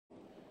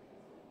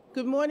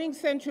Good morning,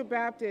 Central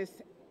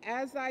Baptist.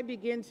 As I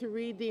begin to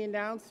read the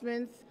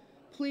announcements,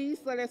 please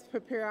let us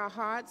prepare our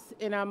hearts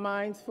and our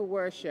minds for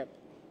worship.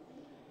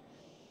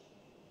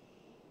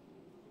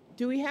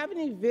 Do we have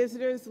any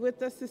visitors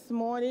with us this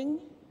morning?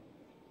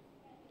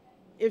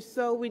 If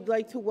so, we'd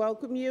like to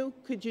welcome you.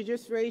 Could you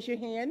just raise your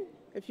hand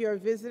if you're a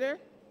visitor?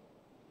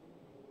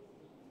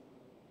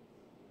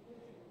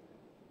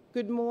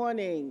 Good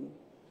morning.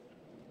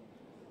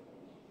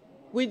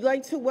 We'd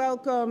like to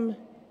welcome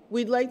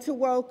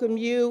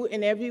you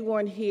and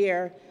everyone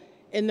here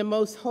in the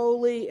most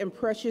holy and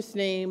precious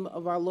name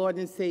of our Lord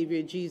and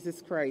Savior,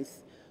 Jesus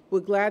Christ. We're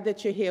glad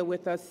that you're here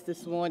with us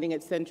this morning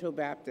at Central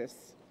Baptist.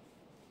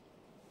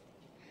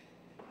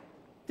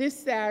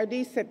 This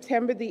Saturday,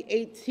 September the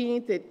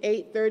 18th at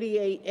 8:30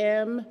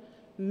 a.m.,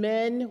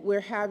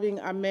 we're having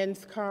our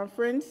men's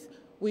conference.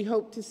 We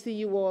hope to see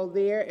you all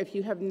there. If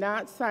you have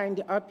not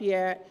signed up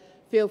yet,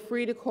 feel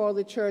free to call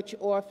the church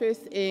office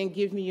and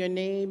give me your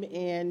name,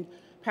 and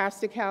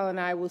Pastor Cal and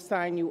I will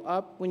sign you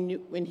up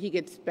when he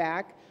gets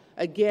back.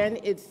 Again,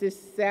 it's this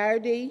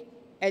Saturday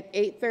at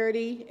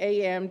 8:30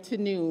 a.m. to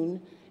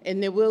noon,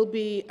 and there will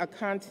be a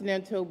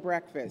continental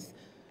breakfast.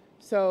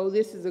 So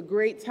this is a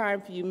great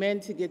time for you men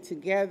to get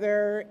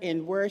together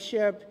and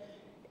worship,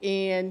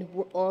 and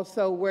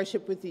also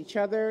worship with each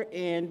other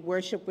and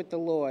worship with the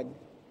Lord.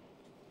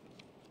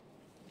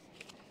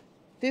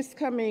 This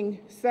coming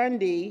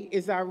Sunday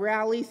is our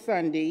Rally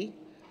Sunday.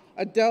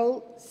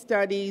 Adult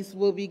studies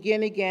will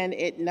begin again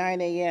at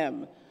 9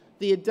 a.m.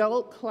 The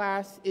adult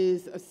class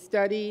is a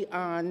study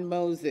on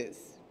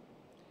Moses.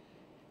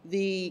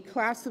 The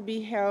class will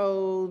be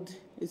held,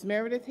 is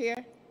Meredith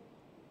here?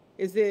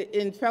 Is it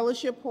in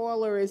Fellowship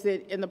Hall or is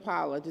it in the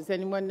parlor? Does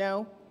anyone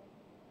know?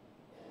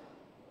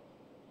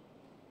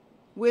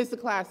 Where's the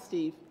class,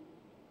 Steve?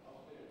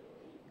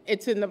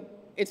 It's in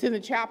the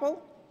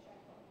chapel?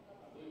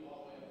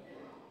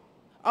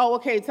 Oh,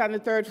 okay, it's on the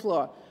third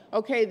floor.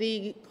 Okay,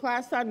 the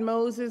class on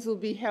Moses will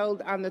be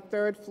held on the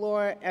third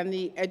floor and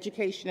the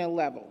educational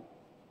level.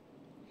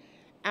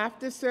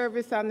 After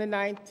service on the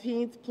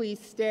 19th,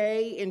 please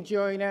stay and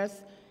join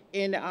us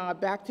in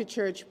Back to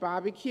Church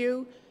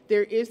barbecue.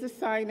 There is a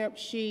sign-up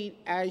sheet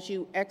as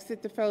you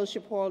exit the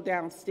fellowship hall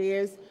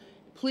downstairs.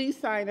 Please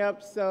sign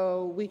up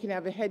so we can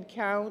have a head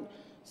count,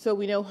 so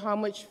we know how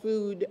much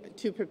food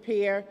to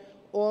prepare.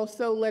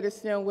 Also, let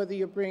us know whether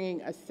you're bringing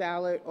a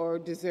salad or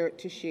dessert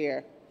to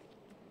share.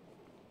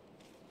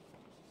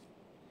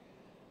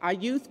 Our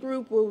youth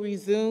group will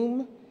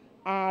resume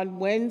on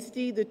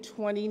Wednesday, the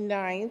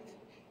 29th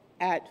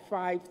at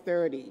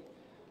 5:30.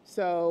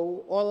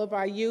 So all of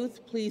our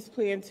youth, please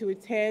plan to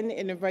attend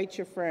and invite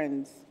your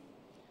friends.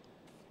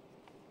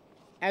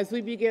 As we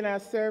begin our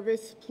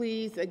service,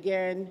 please,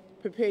 again,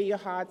 prepare your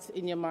hearts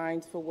and your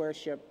minds for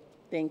worship.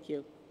 Thank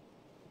you.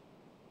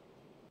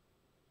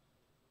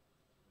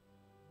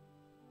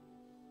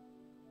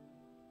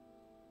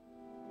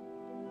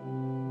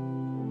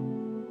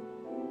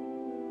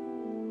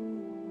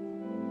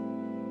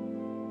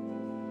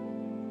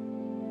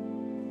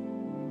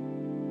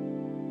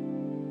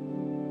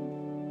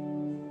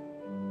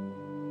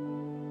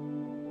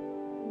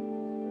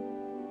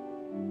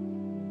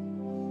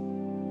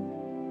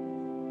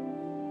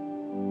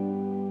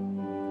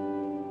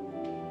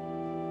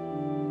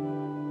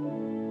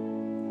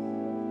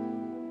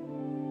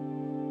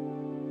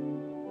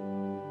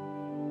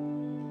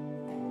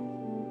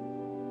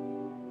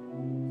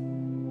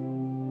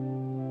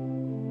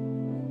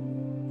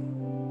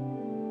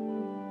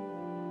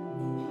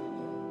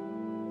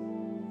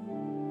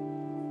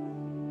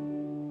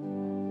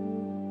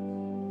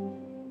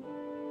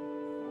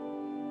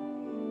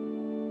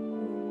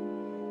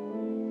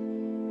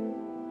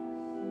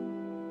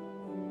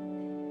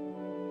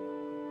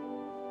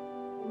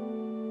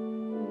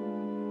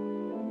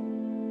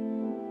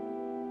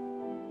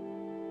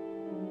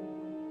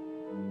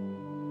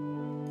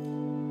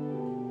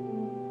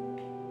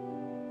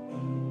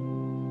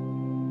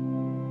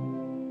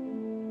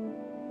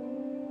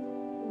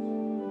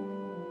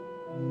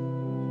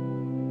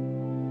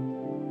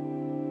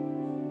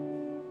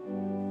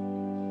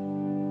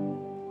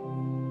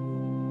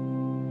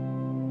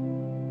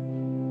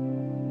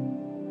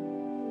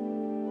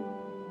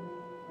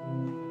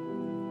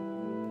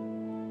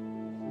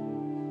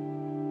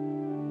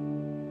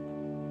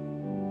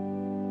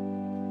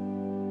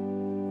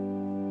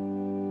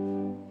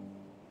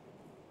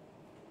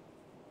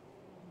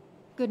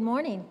 Good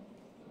morning.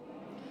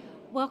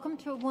 Welcome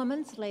to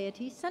Women's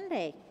Laity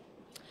Sunday.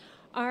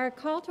 Our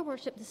call to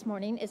worship this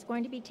morning is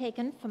going to be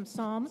taken from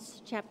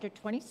Psalms chapter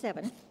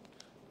 27,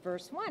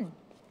 verse 1.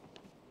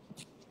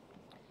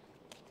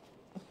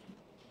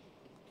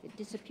 It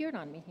disappeared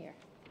on me here.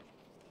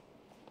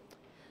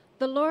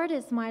 The Lord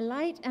is my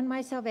light and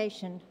my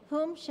salvation.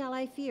 Whom shall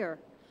I fear?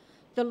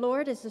 The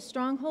Lord is the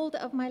stronghold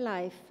of my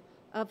life.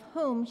 Of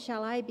whom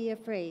shall I be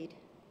afraid?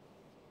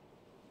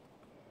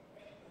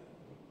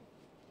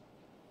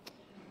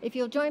 If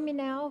you'll join me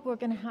now,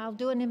 I'll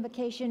do an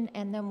invocation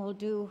and then we'll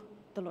do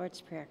the Lord's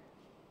Prayer.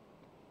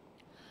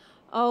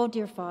 Oh,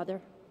 dear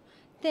Father,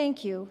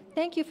 Thank you.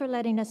 Thank you for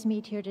letting us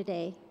meet here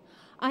today.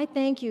 I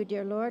thank you,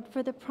 dear Lord,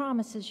 for the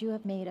promises you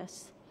have made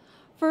us.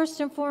 First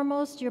and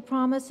foremost, your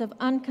promise of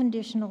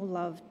unconditional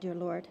love, dear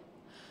Lord.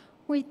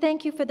 We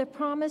thank you for the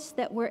promise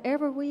that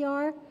wherever we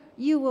are,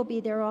 you will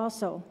be there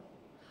also.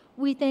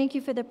 We thank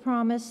you for the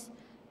promise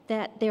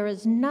that there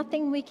is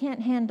nothing we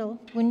can't handle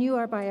when you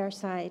are by our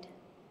side.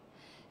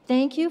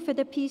 Thank you for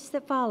the peace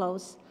that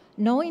follows,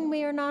 knowing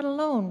we are not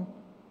alone.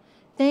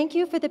 Thank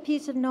you for the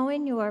peace of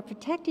knowing you are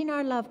protecting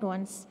our loved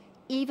ones,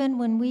 even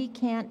when we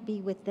can't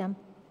be with them.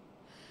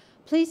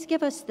 Please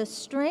give us the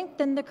strength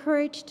and the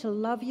courage to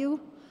love you,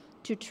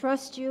 to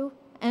trust you,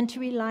 and to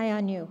rely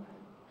on you.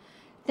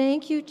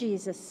 Thank you,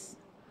 Jesus.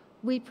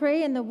 We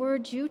pray in the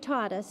words you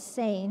taught us,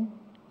 saying,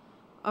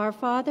 Our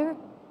Father,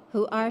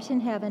 who art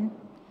in heaven,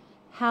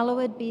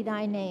 hallowed be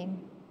thy name.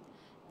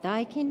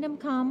 Thy kingdom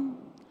come,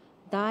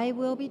 thy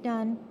will be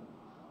done,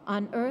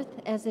 on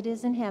earth as it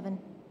is in heaven.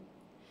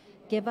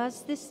 Give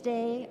us this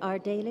day our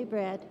daily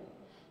bread,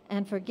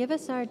 and forgive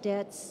us our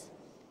debts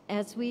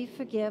as we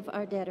forgive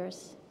our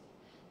debtors.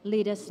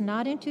 Lead us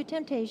not into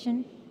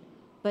temptation,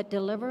 but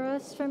deliver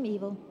us from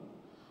evil.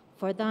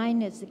 For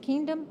thine is the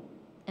kingdom,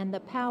 and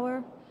the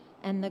power,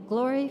 and the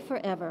glory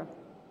forever.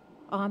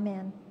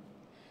 Amen.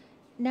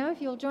 Now,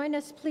 if you'll join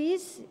us,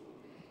 please,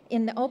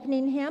 in the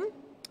opening hymn.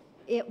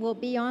 It will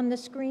be on the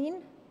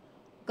screen.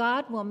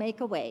 God will make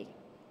a way.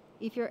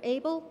 If you're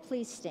able,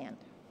 please stand.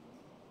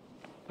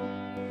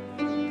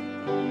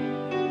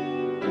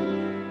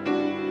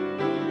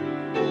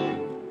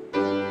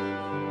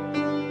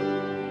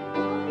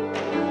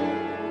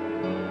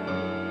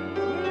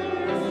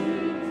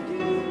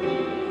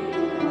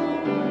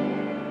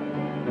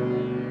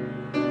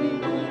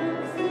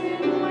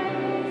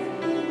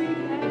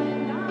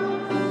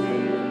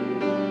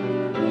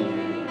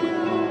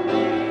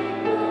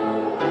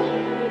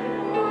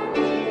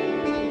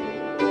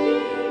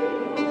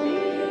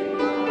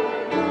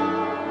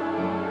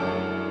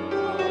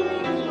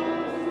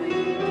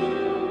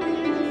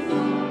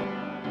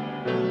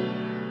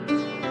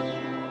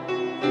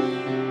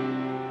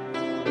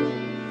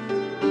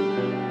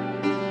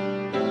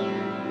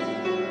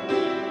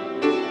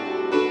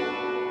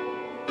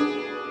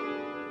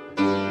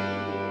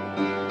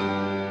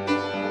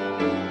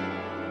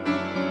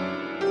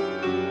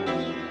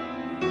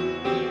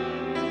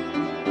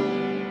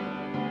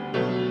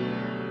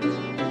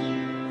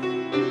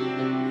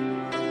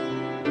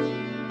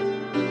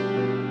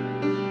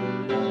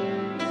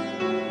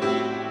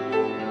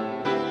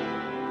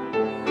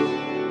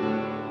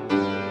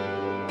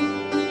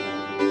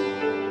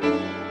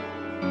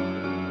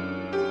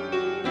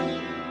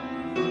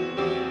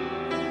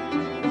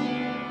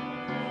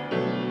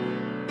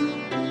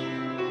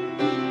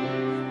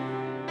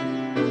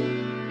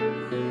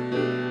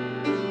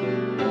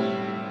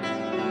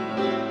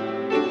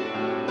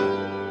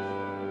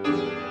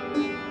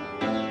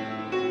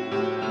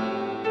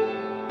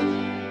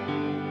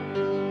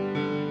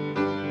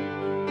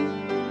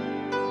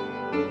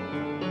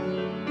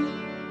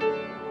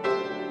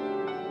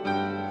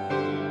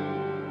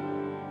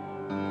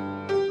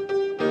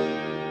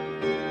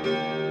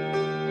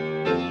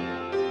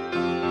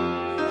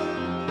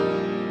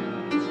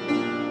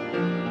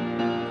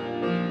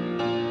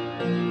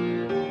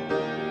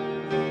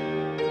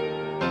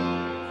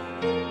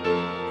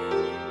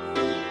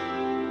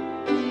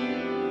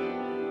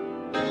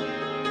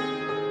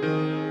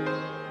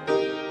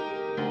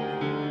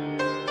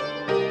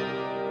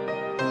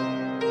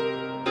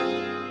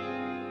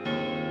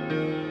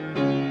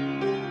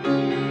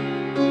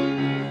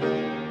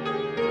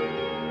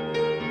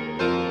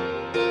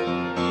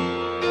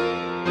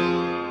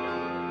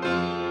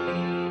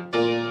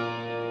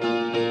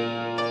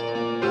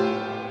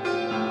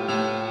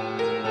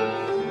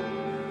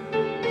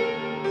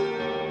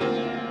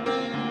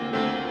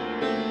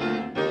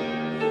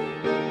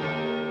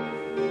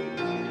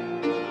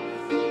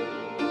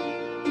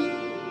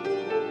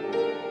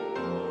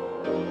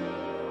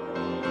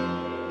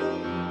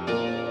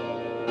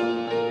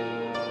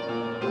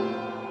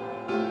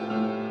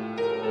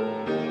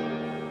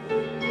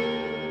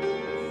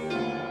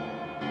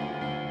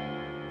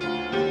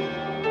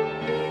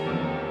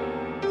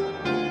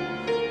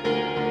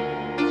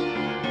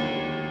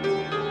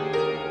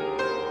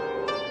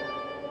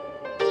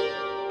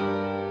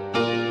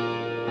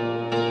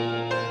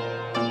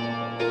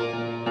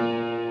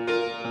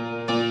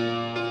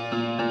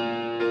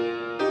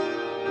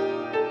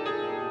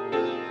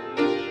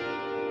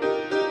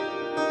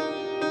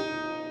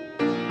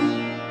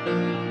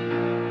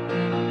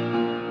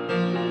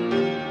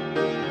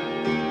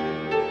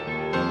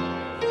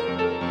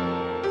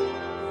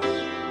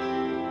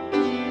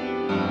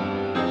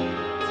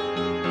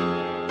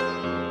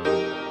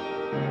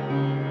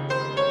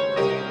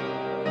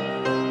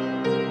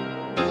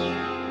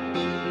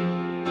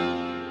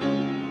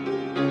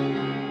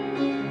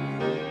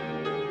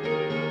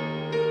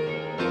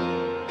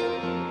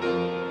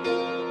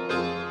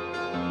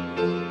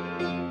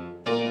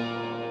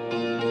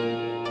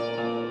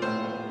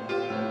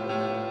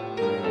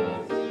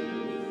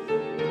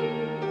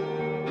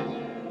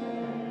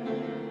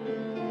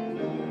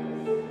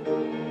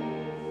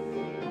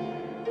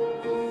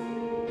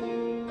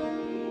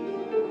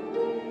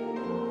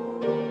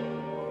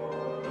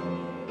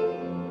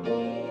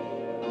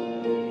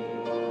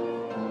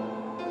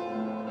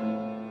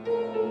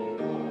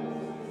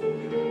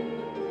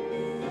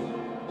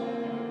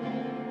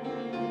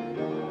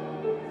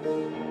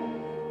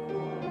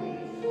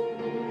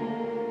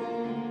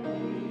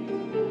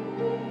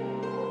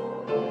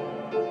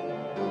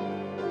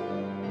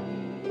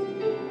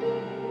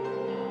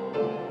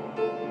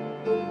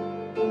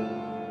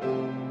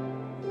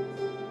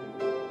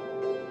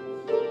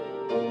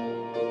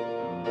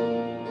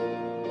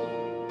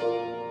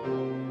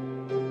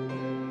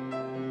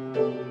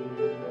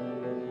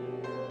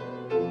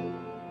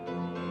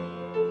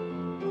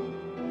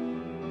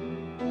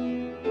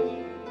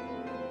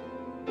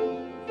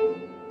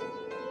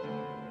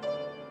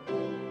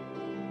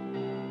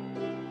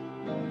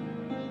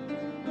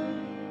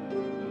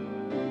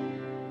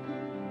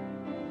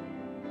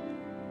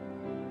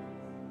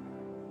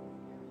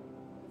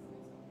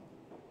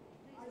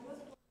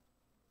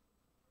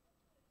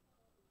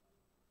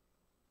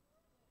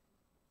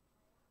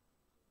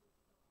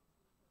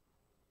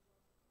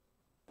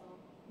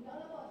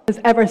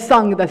 has ever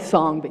sung this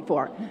song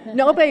before.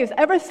 Nobody has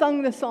ever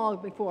sung this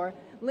song before.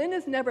 Lynn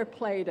has never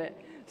played it.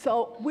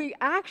 So we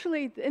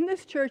actually, in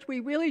this church, we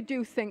really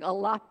do sing a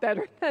lot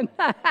better than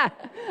that.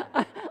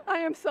 I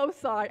am so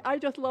sorry. I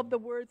just love the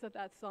words of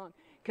that song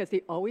because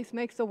he always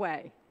makes a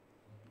way.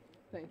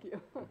 Thank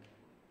you.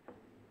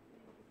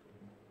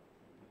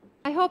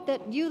 I hope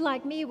that you,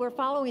 like me, were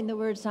following the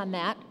words on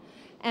that.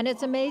 And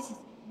it's amazing.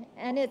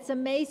 And it's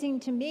amazing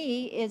to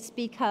me is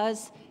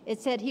because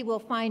it said he will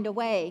find a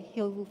way.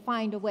 He'll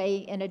find a way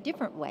in a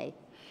different way.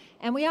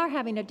 And we are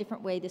having a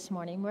different way this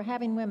morning. We're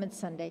having Women's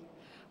Sunday.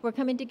 We're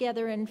coming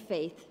together in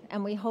faith,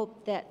 and we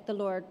hope that the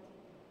Lord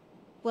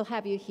will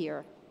have you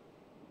hear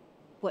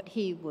what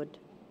he would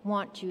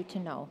want you to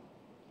know.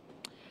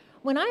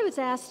 When I was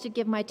asked to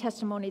give my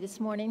testimony this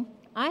morning,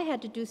 I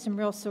had to do some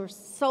real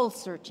soul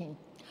searching.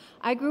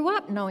 I grew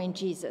up knowing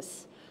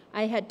Jesus.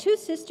 I had 2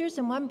 sisters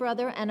and 1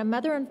 brother and a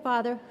mother and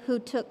father who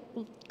took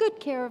good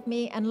care of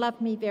me and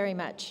loved me very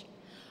much.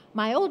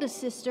 My oldest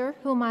sister,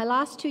 whom I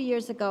lost 2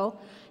 years ago,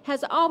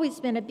 has always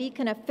been a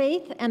beacon of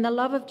faith and the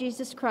love of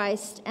Jesus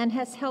Christ and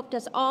has helped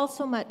us all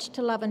so much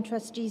to love and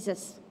trust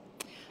Jesus.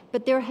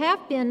 But there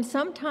have been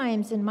some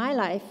times in my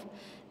life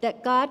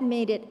that God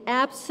made it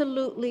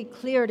absolutely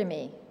clear to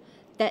me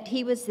that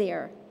he was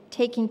there,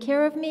 taking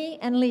care of me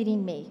and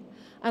leading me.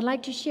 I'd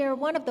like to share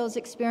one of those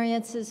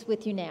experiences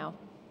with you now.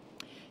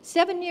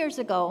 7 years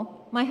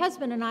ago, my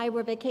husband and I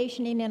were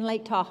vacationing in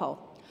Lake Tahoe.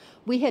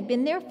 We had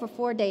been there for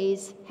 4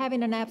 days,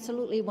 having an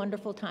absolutely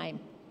wonderful time.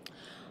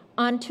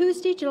 On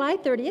Tuesday, July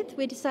 30th,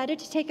 we decided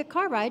to take a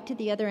car ride to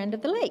the other end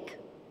of the lake.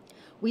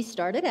 We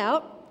started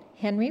out,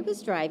 Henry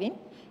was driving,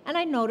 and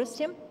I noticed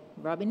him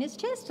rubbing his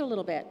chest a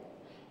little bit.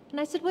 And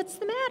I said, "What's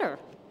the matter?"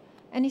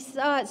 And he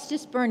said, "Oh, it's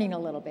just burning a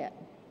little bit."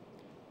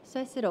 So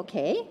I said,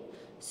 "Okay."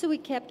 So we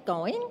kept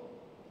going.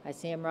 I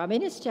see him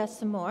rubbing his chest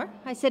some more.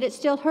 I said, "It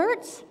still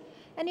hurts?"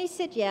 And he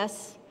said,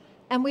 "Yes."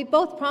 And we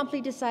both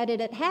promptly decided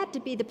it had to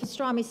be the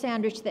pastrami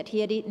sandwich that he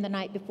had eaten the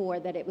night before,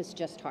 that it was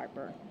just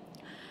heartburn.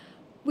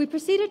 We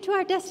proceeded to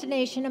our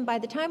destination, and by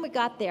the time we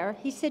got there,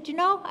 he said, "You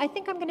know, I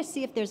think I'm going to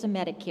see if there's a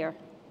medic here."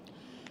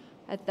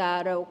 I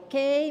thought,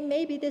 okay,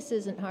 maybe this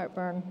isn't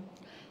heartburn.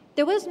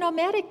 There was no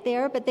medic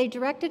there, but they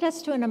directed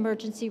us to an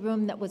emergency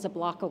room that was a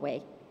block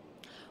away.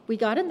 We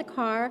got in the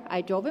car.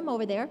 I drove him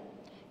over there.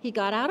 He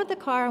got out of the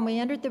car, and we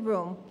entered the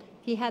room.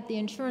 He had the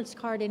insurance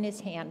card in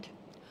his hand.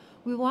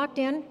 We walked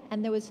in,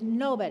 and there was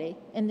nobody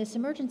in this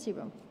emergency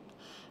room.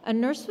 A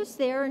nurse was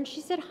there, and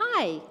she said,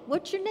 "Hi,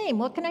 what's your name?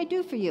 What can I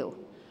do for you?"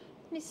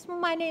 And he said, "Well,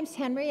 my name's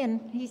Henry,"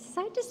 and he says,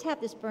 "I just have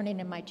this burning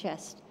in my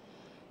chest."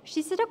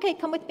 She said, "Okay,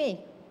 come with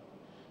me."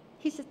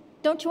 He said,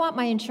 "Don't you want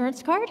my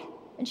insurance card?"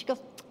 And she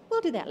goes,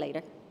 "We'll do that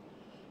later."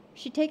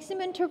 She takes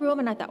him into a room,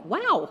 and I thought,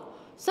 wow,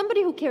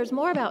 somebody who cares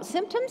more about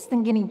symptoms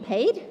than getting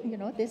paid? You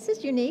know, this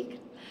is unique.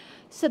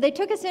 So they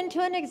took us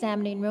into an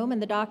examining room,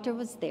 and the doctor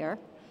was there.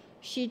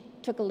 She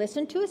took a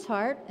listen to his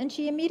heart, and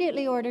she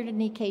immediately ordered an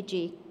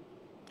EKG.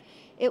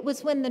 It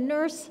was when the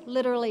nurse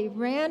literally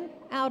ran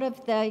out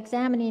of the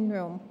examining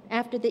room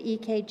after the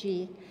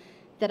EKG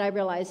that I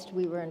realized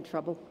we were in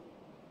trouble.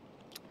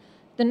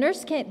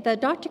 The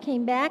doctor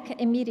came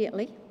back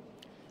immediately.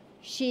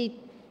 She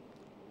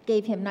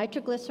gave him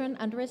nitroglycerin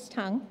under his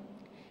tongue,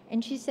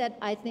 and she said,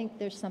 "I think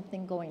there's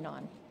something going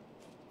on."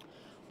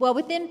 Well,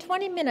 within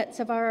 20 minutes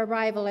of our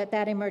arrival at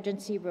that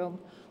emergency room,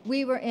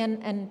 we were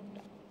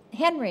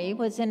Henry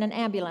was in an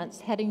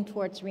ambulance heading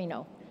towards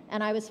Reno,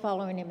 and I was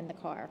following him in the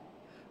car.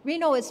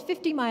 Reno is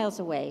 50 miles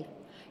away.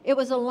 It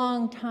was a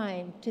long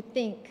time to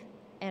think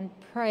and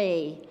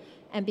pray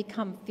and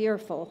become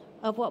fearful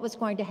of what was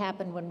going to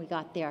happen when we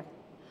got there.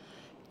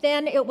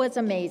 Then it was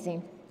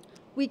amazing.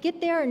 We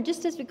get there, and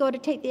just as we go to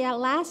take the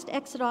last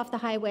exit off the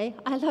highway,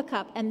 I look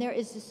up, and there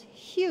is this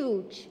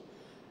huge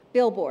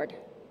billboard,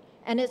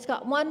 and it's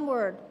got one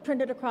word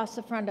printed across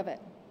the front of it,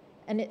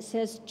 and it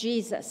says,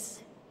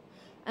 "Jesus."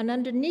 And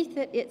underneath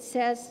it, it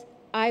says,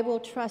 "I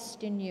will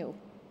trust in you."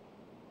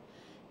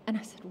 And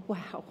I said,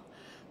 wow,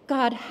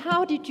 God,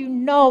 how did you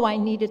know I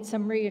needed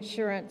some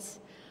reassurance?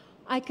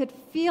 I could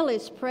feel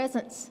his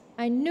presence.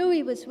 I knew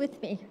he was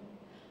with me.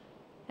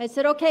 I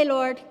said, "Okay,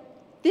 Lord,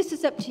 this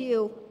is up to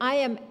you. I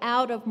am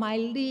out of my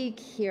league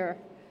here.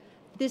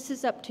 This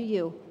is up to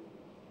you."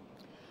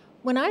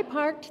 When I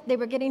parked, they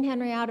were getting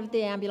Henry out of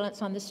the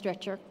ambulance on the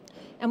stretcher,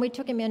 and we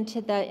took him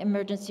into the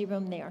emergency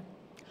room there.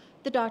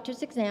 The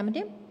doctors examined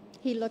him.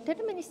 He looked at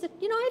him, and he said,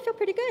 "You know, I feel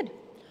pretty good."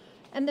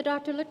 And the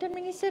doctor looked at him,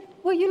 and he said,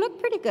 "Well, you look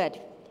pretty good."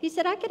 He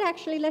said, "I could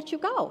actually let you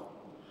go."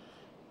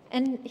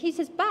 And he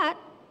says, "But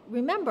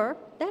remember,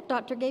 that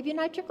doctor gave you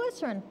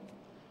nitroglycerin."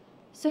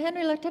 So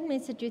Henry looked at him, and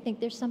he said, "Do you think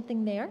there's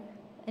something there?"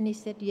 And he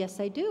said, "Yes,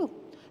 I do."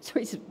 So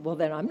he said, "Well,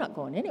 then I'm not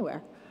going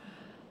anywhere."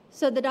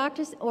 So the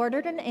doctors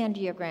ordered an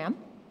angiogram.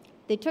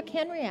 They took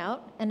Henry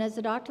out, and as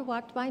the doctor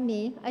walked by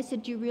me, I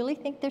said, "Do you really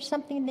think there's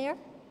something there?"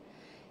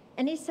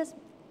 And he says,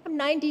 "I'm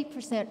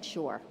 90%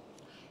 sure."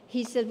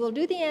 He said, "We'll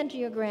do the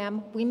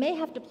angiogram. We may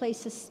have to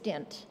place a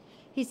stent."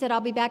 He said, "I'll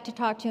be back to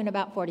talk to you in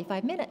about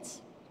 45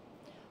 minutes.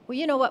 Well,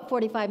 you know what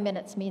 45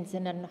 minutes means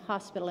in a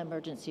hospital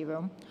emergency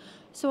room.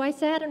 So I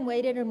sat and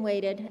waited,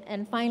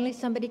 and finally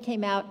somebody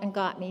came out and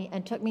got me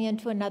and took me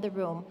into another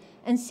room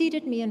and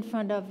seated me in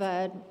front of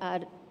a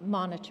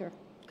monitor,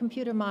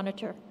 computer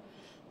monitor.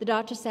 The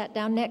doctor sat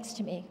down next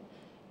to me.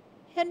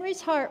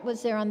 Henry's heart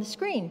was there on the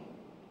screen.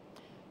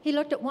 He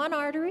looked at one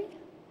artery,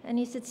 and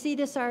he said, "See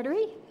this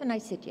artery?" And I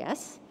said,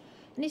 "Yes."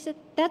 And he said,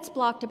 "That's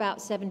blocked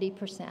about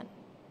 70%.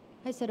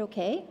 I said,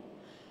 "Okay."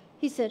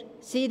 He said,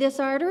 "See this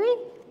artery?"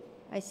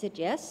 I said,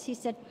 "Yes." He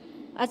said,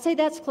 "I'd say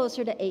that's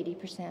closer to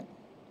 80%.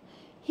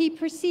 He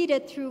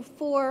proceeded through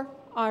 4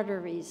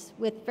 arteries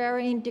with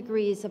varying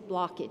degrees of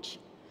blockage.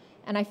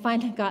 And I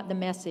finally got the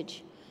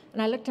message.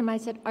 And I looked at him, I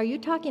said, "Are you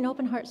talking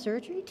open heart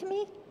surgery to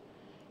me?"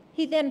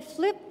 He then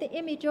flipped the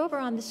image over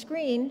on the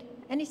screen,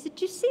 and he said,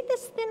 "Do you see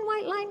this thin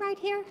white line right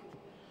here?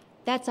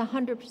 That's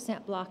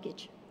 100%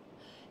 blockage."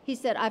 He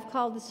said, "I've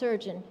called the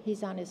surgeon.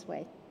 He's on his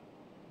way."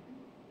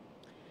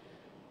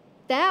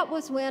 That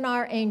was when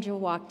our angel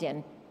walked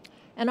in.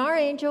 And our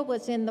angel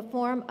was in the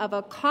form of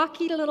a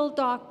cocky little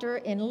doctor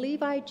in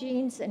Levi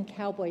jeans and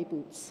cowboy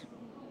boots.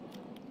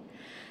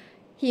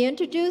 He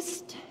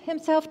introduced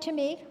himself to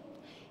me.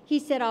 He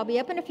said, "I'll be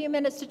up in a few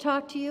minutes to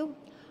talk to you.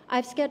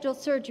 I've scheduled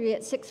surgery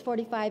at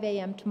 6:45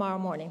 a.m. tomorrow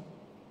morning."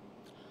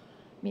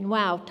 I mean,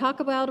 wow,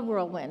 talk about a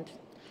whirlwind.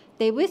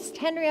 They whisked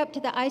Henry up to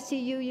the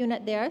ICU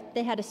unit there.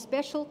 They had a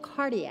special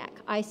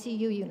cardiac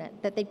ICU unit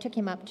that they took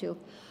him up to.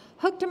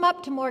 Hooked him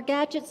up to more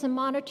gadgets and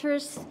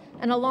monitors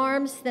and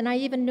alarms than I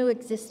even knew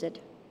existed.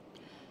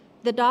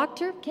 The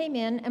doctor came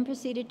in and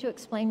proceeded to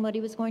explain what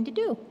he was going to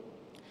do.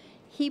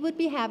 He would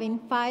be having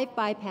 5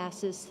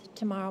 bypasses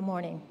tomorrow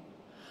morning.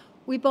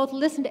 We both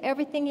listened to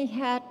everything he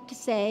had to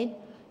say,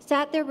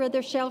 sat there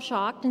rather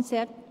shell-shocked, and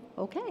said,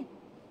 "Okay."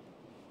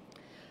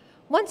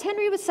 Once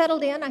Henry was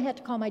settled in, I had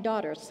to call my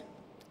daughters.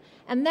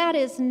 And that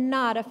is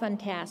not a fun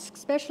task,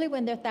 especially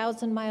when they're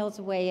 1,000 miles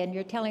away and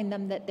you're telling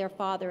them that their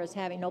father is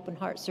having open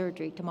heart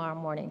surgery tomorrow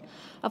morning.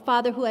 A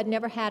father who had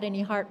never had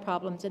any heart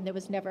problems, and there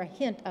was never a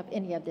hint of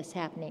any of this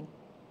happening.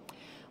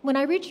 When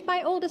I reached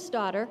my oldest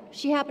daughter,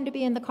 she happened to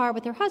be in the car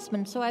with her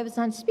husband, so I was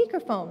on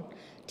speakerphone,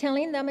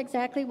 telling them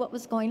exactly what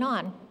was going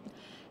on.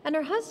 And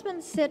her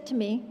husband said to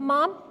me,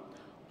 "Mom,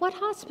 what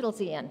hospital's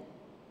he in?"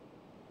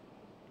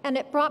 And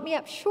it brought me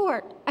up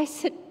short. I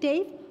said,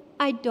 "Dave,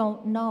 I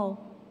don't know."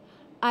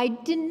 I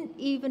didn't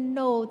even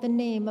know the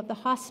name of the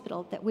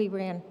hospital that we were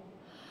in.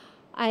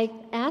 I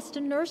asked a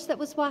nurse that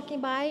was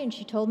walking by, and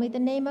she told me the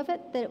name of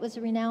it, that it was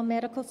a renowned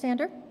medical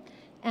center.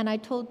 And I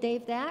told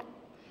Dave that.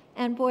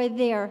 And boy,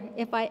 there,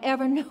 if I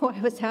ever knew I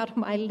was out of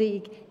my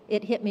league,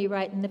 it hit me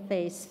right in the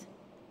face.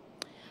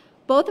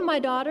 Both of my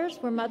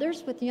daughters were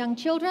mothers with young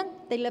children.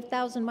 They lived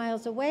 1,000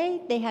 miles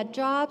away. They had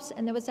jobs,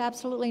 and there was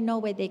absolutely no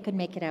way they could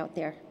make it out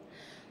there.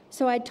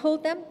 So I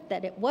told them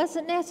that it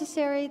wasn't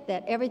necessary,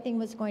 that everything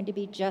was going to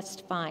be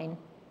just fine.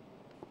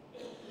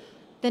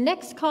 The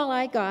next call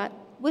I got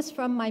was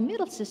from my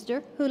middle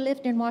sister, who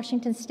lived in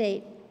Washington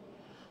State.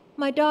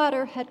 My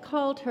daughter had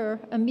called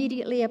her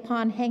immediately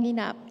upon hanging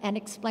up and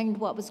explained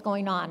what was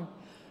going on.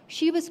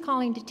 She was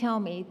calling to tell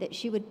me that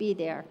she would be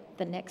there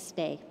the next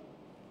day.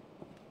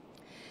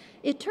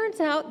 It turns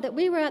out that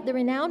we were at the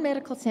renowned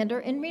medical center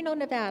in Reno,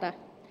 Nevada.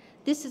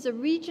 This is a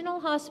regional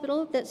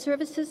hospital that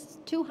services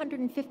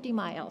 250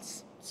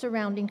 miles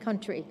surrounding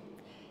country.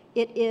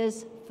 It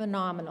is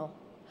phenomenal.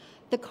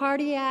 The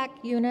cardiac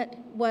unit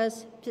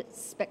was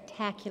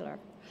spectacular.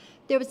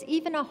 There was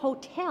even a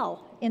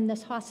hotel in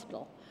this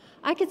hospital.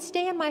 I could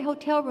stay in my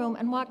hotel room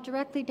and walk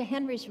directly to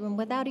Henry's room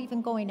without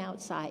even going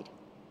outside.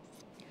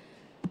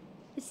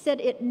 It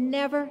said it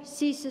never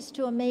ceases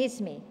to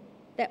amaze me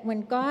that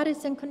when God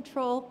is in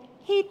control,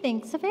 He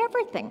thinks of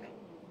everything.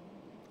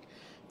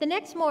 The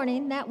next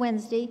morning, that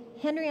Wednesday,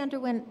 Henry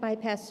underwent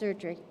bypass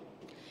surgery.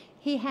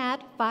 He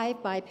had 5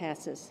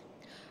 bypasses.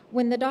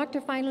 When the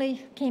doctor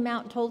finally came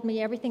out and told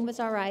me everything was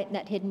all right and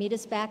that he'd meet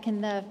us back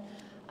in the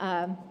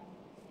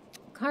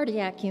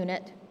cardiac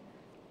unit,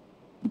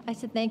 I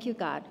said, "Thank you,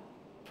 God."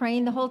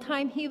 Praying the whole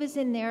time he was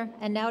in there,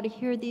 and now to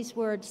hear these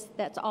words,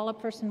 that's all a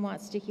person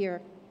wants to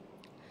hear.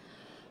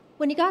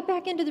 When he got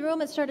back into the room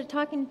and started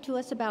talking to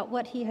us about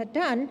what he had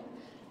done,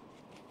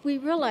 we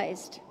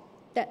realized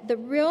that the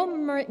real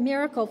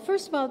miracle,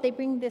 first of all, they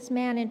bring this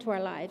man into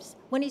our lives.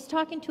 When he's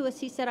talking to us,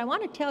 he said, "I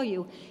want to tell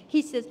you,"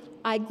 he says,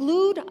 "I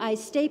glued, I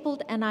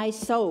stapled, and I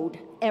sewed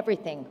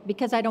everything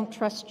because I don't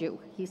trust you,"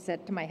 he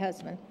said to my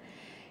husband.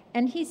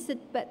 And he said,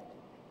 but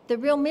the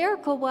real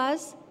miracle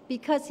was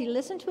because he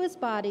listened to his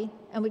body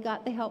and we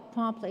got the help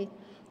promptly,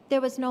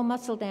 there was no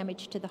muscle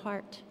damage to the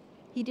heart.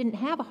 He didn't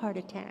have a heart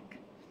attack.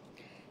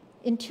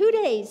 In 2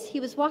 days, he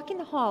was walking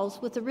the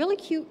halls with a really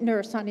cute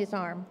nurse on his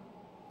arm.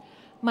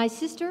 My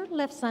sister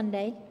left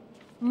Sunday.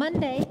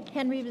 Monday,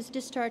 Henry was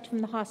discharged from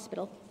the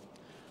hospital.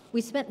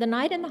 We spent the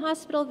night in the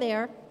hospital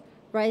there,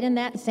 right in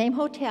that same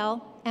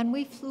hotel, and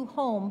we flew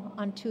home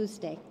on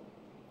Tuesday.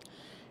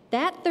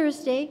 That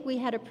Thursday, we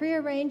had a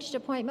prearranged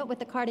appointment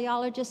with a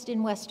cardiologist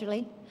in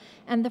Westerly,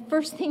 and the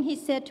first thing he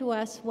said to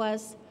us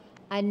was,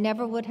 "I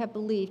never would have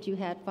believed you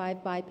had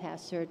 5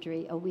 bypass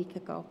surgery a week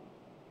ago."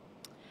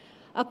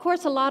 Of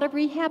course, a lot of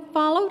rehab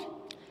followed.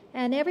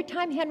 And every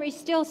time Henry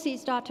still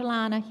sees Dr.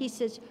 Lana, he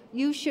says,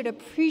 you should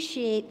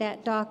appreciate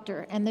that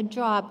doctor and the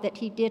job that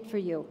he did for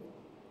you.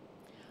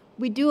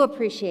 We do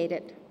appreciate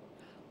it,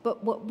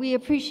 but what we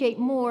appreciate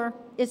more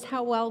is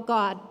how well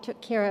God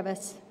took care of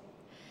us.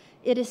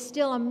 It is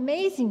still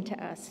amazing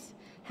to us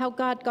how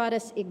God got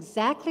us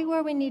exactly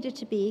where we needed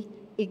to be,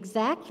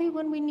 exactly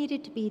when we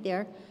needed to be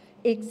there,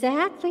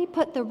 exactly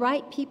put the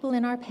right people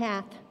in our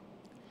path.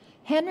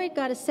 Henry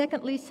got a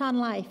second lease on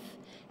life,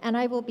 and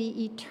I will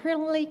be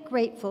eternally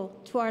grateful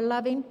to our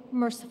loving,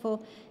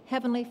 merciful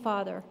Heavenly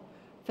Father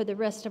for the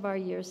rest of our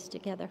years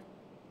together.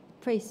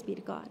 Praise be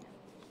to God.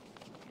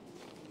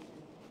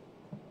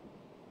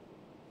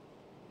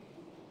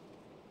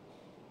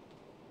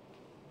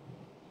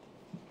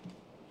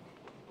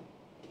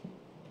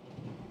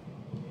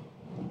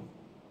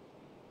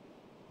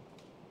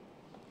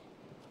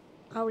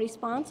 Our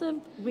responsive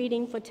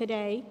reading for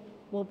today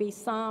will be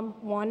Psalm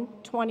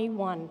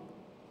 121.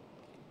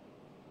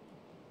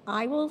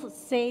 I will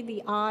say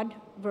the odd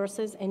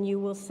verses, and you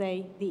will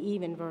say the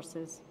even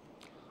verses.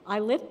 I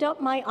lift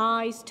up my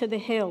eyes to the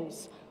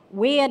hills.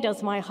 Where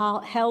does my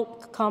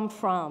help come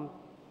from?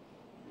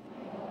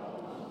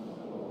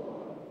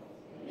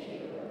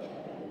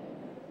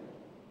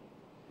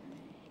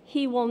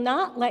 He will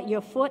not let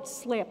your foot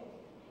slip.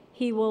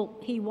 He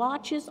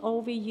watches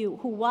over you.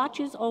 Who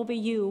watches over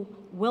you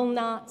will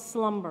not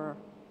slumber.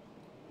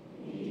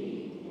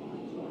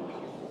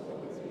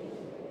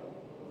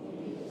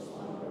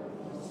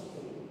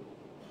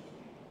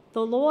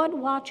 The Lord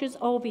watches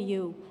over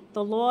you.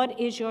 The Lord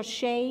is your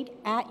shade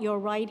at your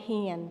right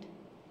hand.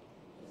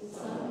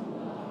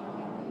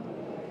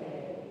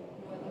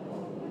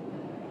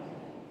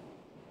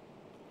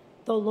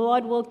 The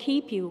Lord will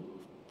keep you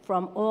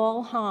from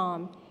all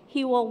harm.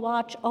 He will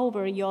watch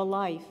over your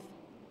life.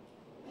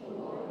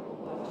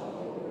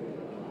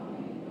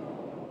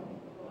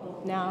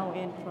 Now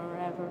and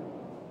forever.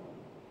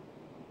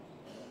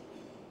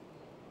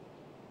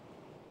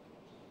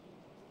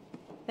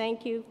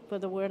 Thank you for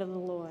the word of the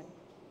Lord.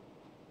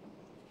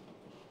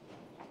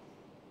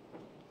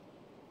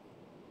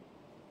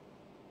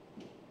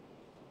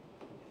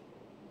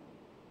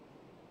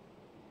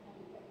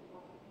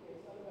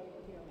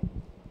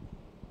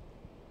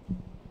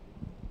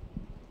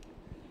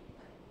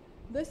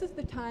 This is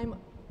the time,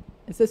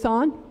 is this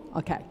on?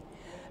 Okay.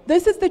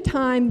 This is the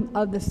time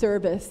of the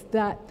service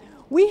that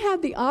we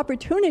have the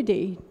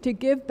opportunity to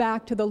give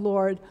back to the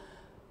Lord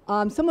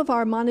some of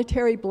our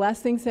monetary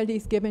blessings that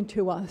He's given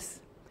to us.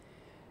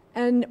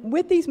 And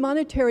with these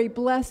monetary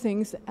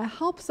blessings, it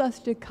helps us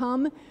to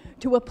come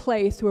to a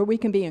place where we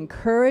can be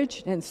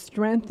encouraged and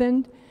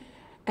strengthened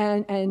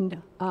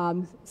and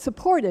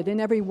supported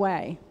in every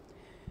way.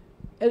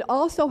 It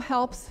also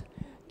helps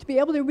to be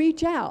able to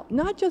reach out,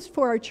 not just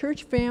for our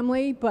church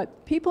family,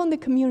 but people in the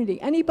community,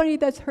 anybody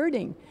that's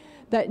hurting,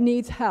 that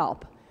needs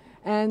help.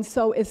 And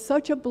so it's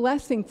such a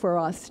blessing for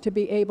us to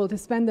be able to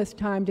spend this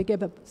time to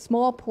give a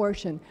small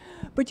portion.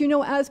 But you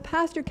know, as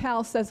Pastor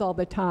Cal says all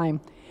the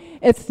time,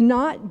 it's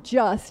not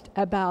just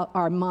about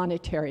our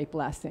monetary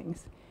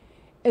blessings.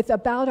 It's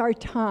about our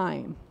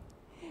time.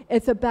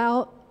 It's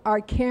about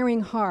our caring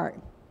heart.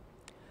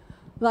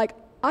 Like,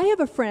 I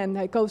have a friend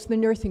that goes to the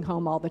nursing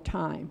home all the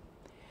time.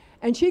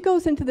 And she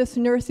goes into this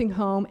nursing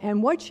home,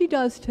 and what she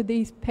does to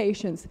these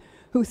patients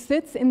who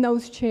sits in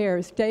those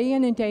chairs day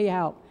in and day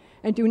out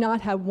and do not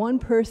have one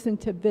person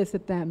to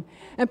visit them,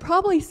 and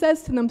probably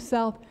says to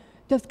themselves,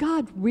 does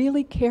God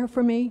really care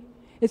for me?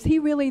 Is He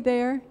really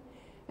there?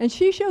 And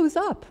she shows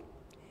up,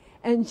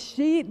 and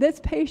this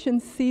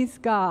patient sees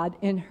God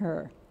in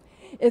her.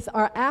 It's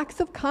our acts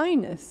of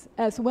kindness,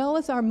 as well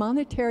as our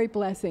monetary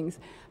blessings,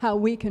 how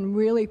we can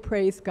really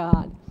praise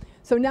God.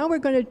 So now we're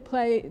going to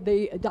play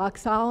the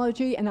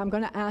doxology, and I'm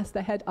going to ask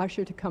the head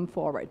usher to come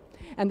forward.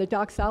 And the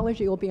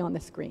doxology will be on the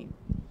screen.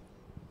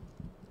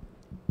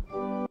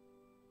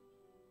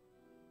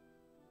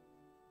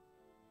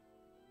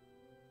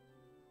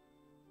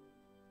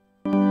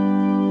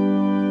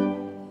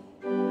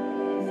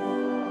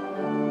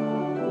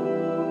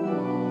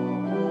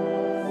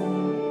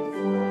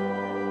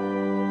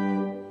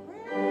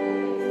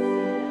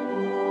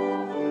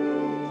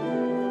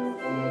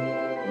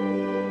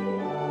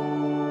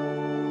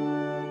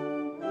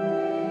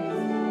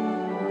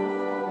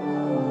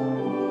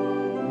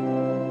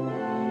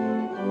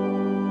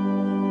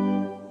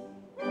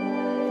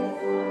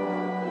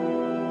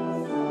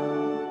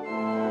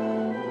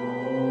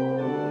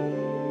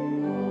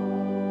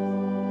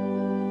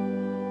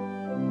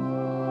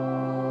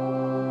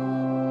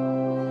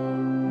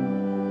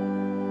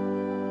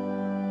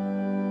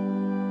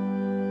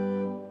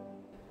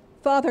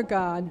 Father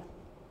God,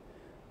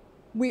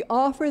 we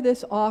offer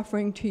this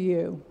offering to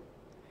you.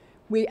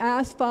 We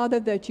ask, Father,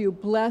 that you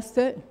bless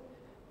it,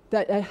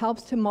 that it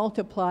helps to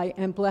multiply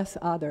and bless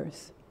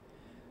others.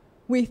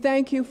 We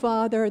thank you,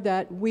 Father,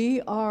 that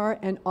we are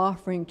an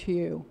offering to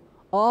you.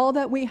 All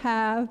that we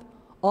have,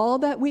 all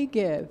that we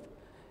give,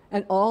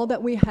 and all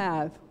that we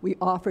have, we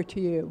offer to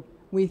you.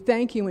 We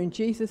thank you in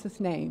Jesus'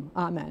 name.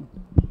 Amen.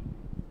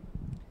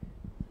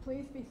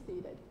 Please be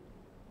seated.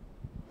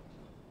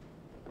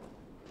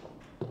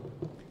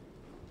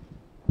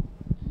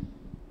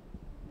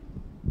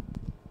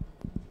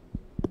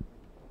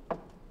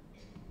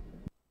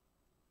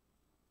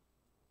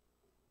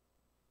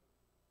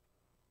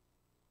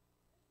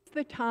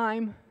 the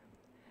time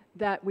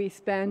that we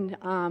spend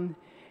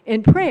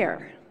in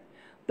prayer.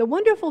 The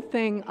wonderful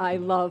thing I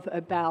love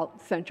about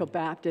Central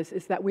Baptist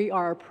is that we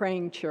are a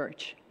praying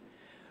church.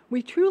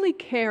 We truly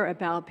care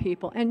about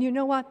people. And you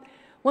know what?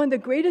 One of the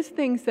greatest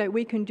things that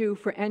we can do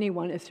for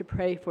anyone is to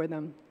pray for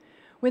them.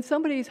 When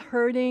somebody's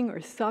hurting or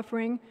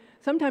suffering,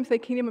 sometimes they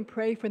can't even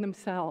pray for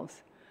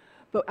themselves.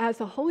 But as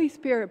the Holy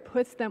Spirit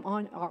puts them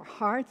on our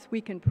hearts, we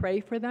can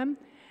pray for them.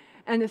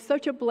 And it's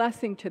such a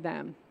blessing to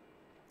them.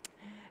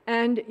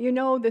 And you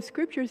know, the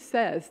scripture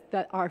says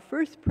that our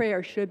first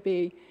prayer should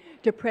be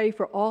to pray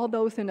for all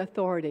those in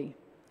authority,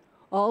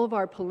 all of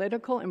our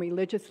political and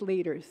religious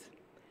leaders,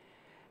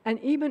 and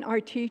even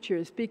our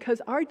teachers,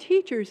 because our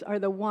teachers are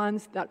the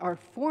ones that are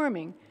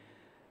forming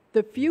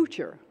the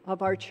future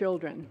of our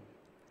children.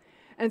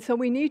 And so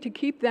we need to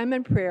keep them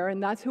in prayer,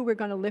 and that's who we're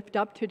going to lift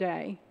up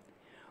today.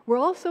 We're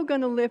also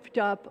going to lift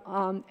up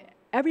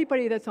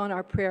everybody that's on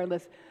our prayer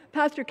list.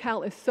 Pastor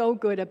Cal is so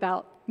good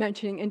about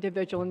mentioning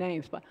individual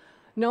names, but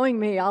knowing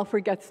me, I'll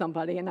forget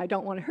somebody, and I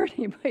don't want to hurt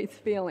anybody's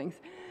feelings.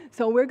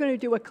 So we're going to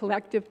do a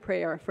collective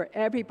prayer for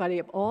everybody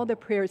of all the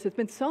prayers. There's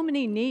been so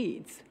many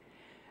needs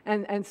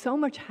and so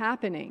much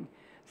happening.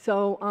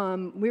 So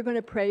we're going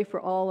to pray for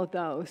all of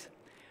those.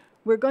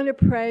 We're going to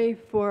pray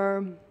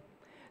for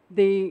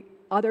the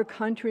other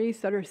countries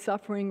that are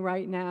suffering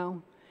right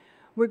now.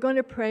 We're going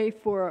to pray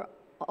for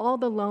all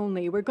the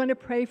lonely. We're going to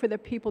pray for the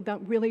people that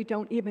really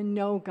don't even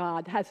know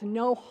God, has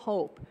no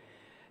hope,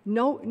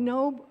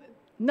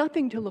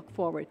 nothing to look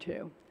forward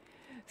to.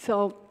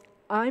 So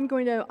I'm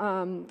going to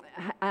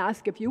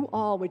ask if you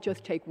all would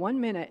just take 1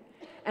 minute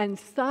and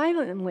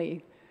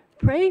silently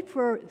pray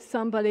for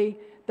somebody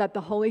that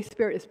the Holy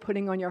Spirit is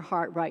putting on your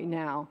heart right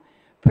now.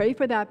 Pray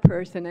for that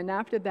person, and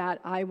after that,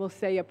 I will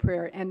say a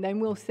prayer, and then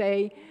we'll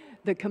say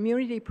the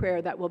community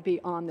prayer that will be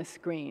on the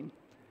screen.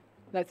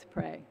 Let's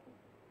pray.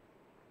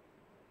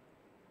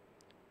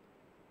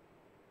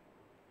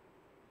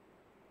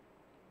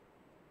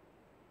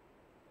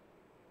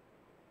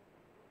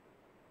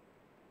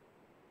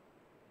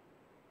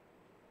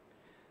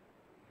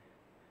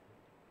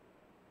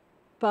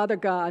 Father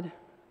God,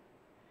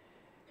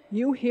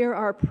 you hear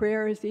our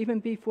prayers even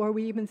before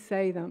we even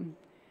say them.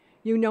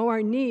 You know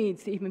our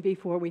needs even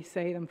before we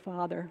say them,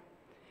 Father.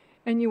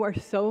 And you are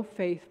so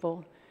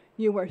faithful.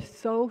 You are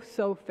so,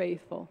 so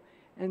faithful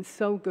and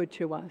so good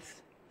to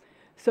us.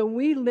 So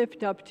we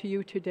lift up to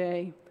you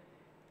today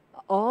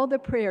all the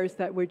prayers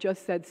that were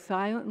just said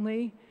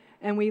silently,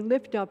 and we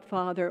lift up,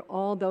 Father,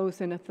 all those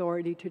in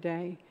authority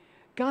today.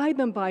 Guide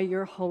them by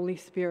your Holy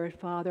Spirit,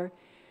 Father.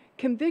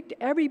 Convict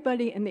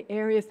everybody in the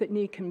areas that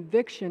need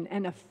conviction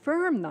and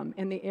affirm them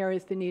in the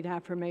areas that need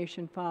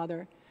affirmation,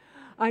 Father.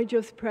 I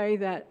just pray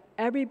that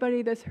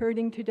everybody that's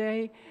hurting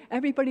today,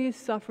 everybody is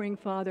suffering,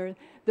 Father,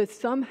 that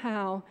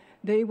somehow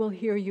they will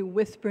hear you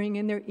whispering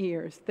in their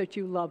ears that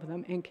you love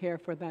them and care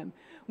for them.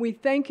 We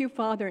thank you,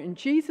 Father, in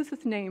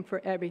Jesus' name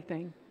for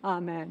everything.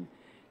 Amen.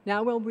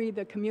 Now we'll read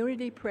the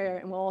community prayer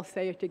and we'll all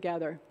say it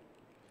together.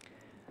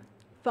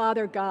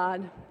 Father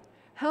God,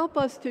 help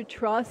us to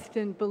trust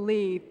and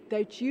believe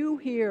that you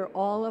hear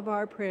all of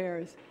our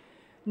prayers,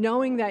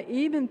 knowing that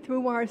even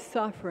through our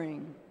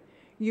suffering,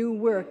 you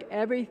work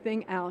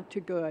everything out to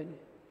good.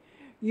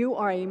 You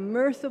are a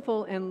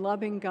merciful and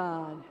loving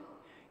God.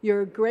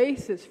 Your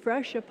grace is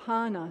fresh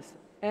upon us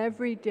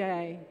every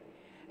day,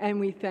 and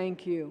we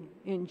thank you.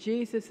 In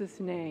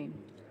Jesus' name,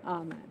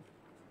 amen.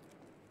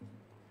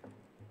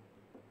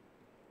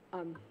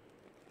 I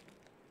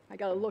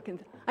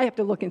have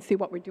to look and see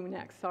what we're doing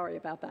next. Sorry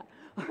about that.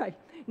 All right,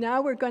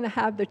 now we're going to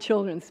have the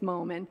children's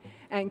moment,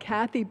 and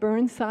Kathy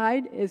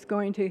Burnside is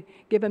going to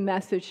give a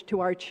message to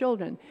our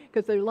children,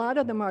 because a lot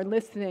of them are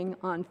listening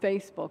on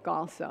Facebook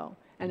also,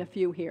 and a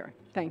few here.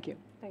 Thank you.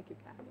 Thank you,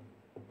 Kathy.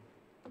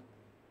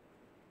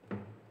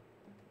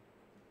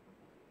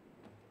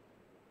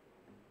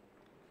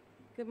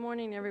 Good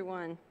morning,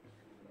 everyone.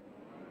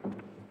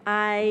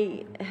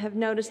 I have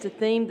noticed a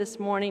theme this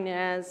morning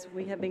as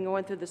we have been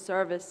going through the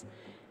service,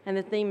 and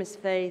the theme is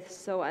faith.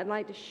 So I'd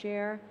like to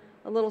share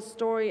a little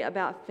story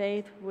about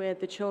faith with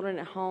the children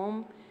at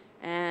home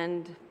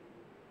and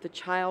the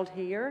child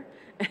here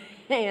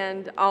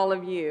and all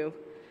of you.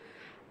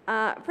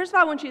 First of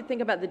all, I want you to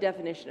think about the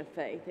definition of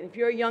faith. And if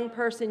you're a young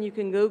person, you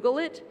can Google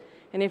it.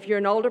 And if you're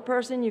an older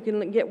person, you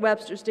can get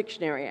Webster's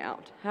Dictionary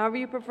out, however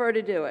you prefer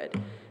to do it.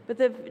 But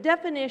the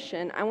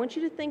definition, I want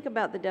you to think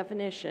about the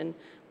definition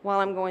while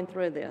I'm going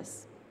through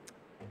this.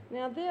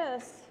 Now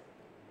this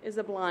is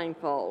a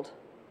blindfold.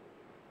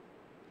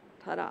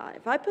 Ta-da.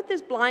 If I put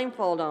this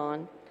blindfold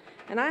on,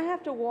 and I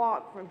have to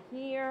walk from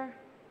here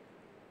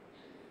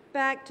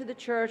back to the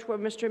church where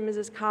Mr. and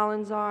Mrs.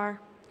 Collins are,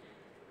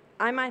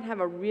 I might have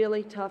a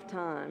really tough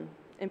time.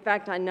 In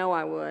fact, I know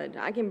I would.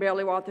 I can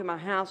barely walk through my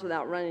house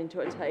without running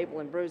into a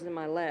table and bruising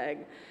my leg.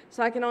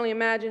 So I can only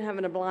imagine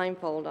having a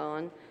blindfold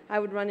on. I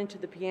would run into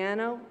the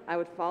piano. I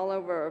would fall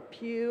over a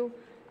pew.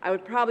 I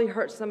would probably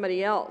hurt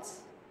somebody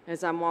else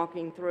as I'm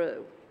walking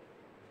through.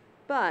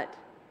 But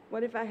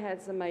what if I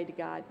had somebody to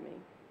guide me?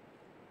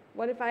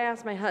 What if I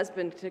asked my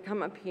husband to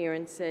come up here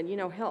and said, you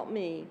know, help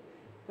me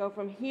go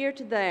from here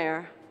to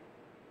there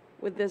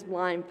with this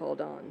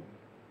blindfold on.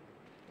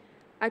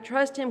 I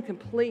trust Him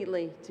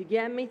completely to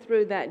get me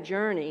through that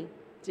journey,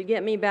 to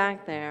get me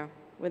back there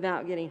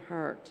without getting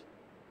hurt.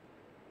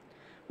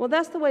 Well,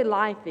 that's the way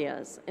life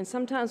is, and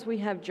sometimes we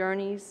have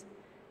journeys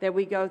that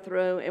we go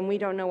through and we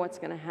don't know what's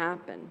going to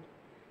happen.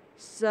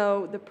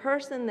 So the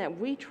person that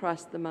we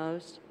trust the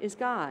most is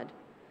God.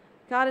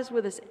 God is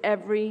with us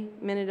every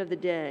minute of the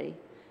day,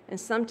 and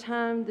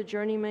sometimes the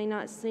journey may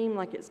not seem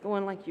like it's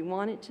going like you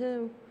want it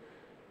to,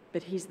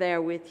 but He's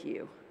there with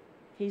you.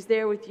 He's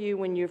there with you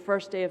when your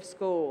first day of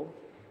school.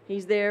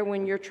 He's there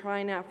when you're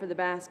trying out for the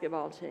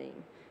basketball team.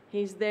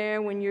 He's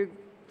there when your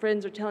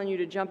friends are telling you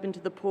to jump into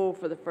the pool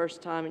for the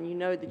first time and you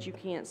know that you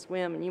can't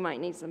swim and you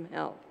might need some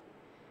help.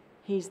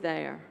 He's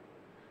there.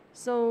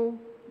 So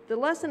the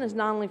lesson is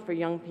not only for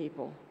young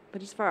people,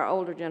 but it's for our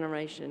older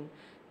generation.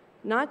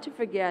 Not to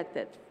forget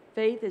that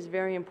faith is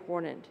very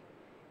important.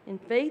 And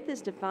faith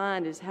is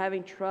defined as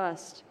having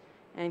trust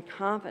and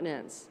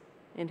confidence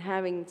in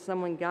having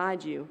someone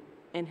guide you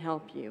and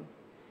help you.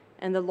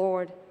 And the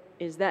Lord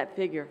is that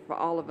figure for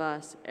all of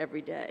us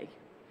every day.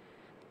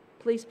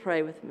 Please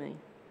pray with me.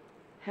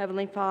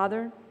 Heavenly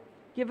Father,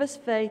 give us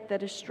faith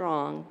that is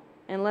strong,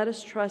 and let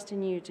us trust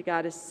in you to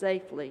guide us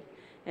safely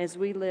as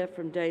we live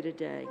from day to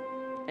day.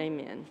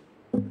 Amen.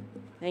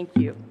 Thank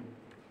you.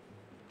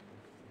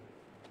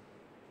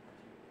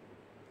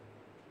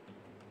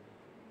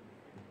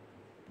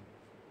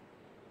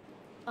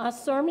 Our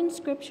sermon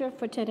scripture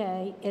for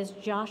today is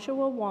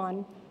Joshua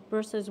 1,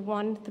 verses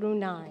 1 through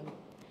 9.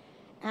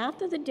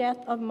 After the death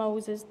of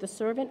Moses, the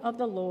servant of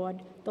the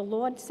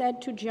Lord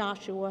said to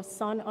Joshua,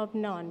 son of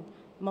Nun,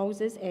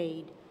 Moses'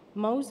 aide,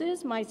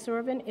 Moses, my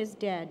servant, is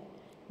dead.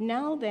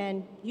 Now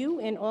then, you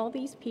and all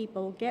these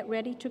people get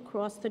ready to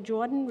cross the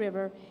Jordan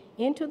River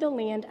into the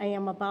land I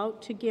am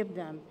about to give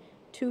them,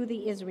 to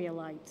the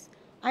Israelites.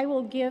 I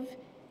will give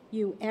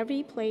you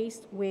every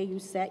place where you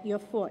set your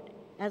foot,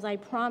 as I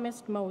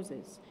promised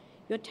Moses.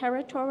 Your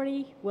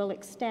territory will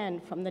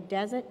extend from the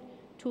desert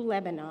to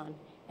Lebanon,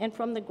 and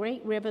from the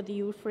great river, the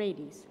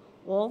Euphrates,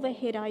 all the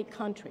Hittite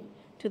country,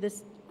 to the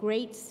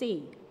great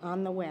sea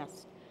on the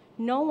west.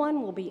 No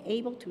one will be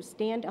able to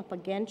stand up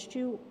against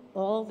you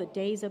all the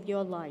days of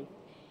your life.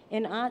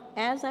 And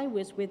as I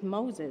was with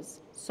Moses,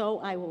 so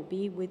I will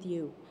be with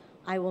you.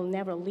 I will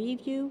never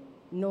leave you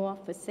nor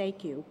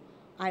forsake you.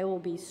 I will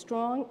be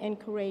strong and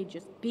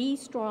courageous. Be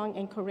strong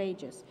and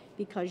courageous,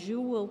 because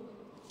you will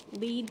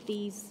lead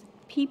these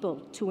people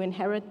to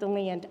inherit the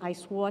land I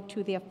swore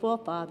to their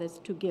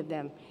forefathers to give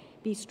them.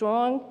 Be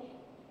strong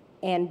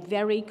and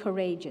very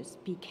courageous.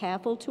 Be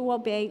careful to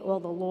obey all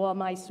the law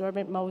my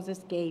servant Moses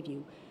gave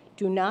you.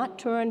 Do not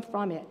turn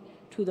from it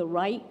to the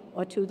right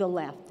or to the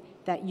left,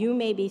 that you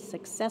may be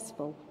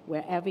successful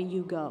wherever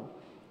you go.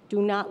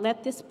 Do not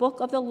let this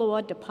book of the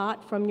law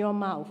depart from your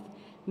mouth.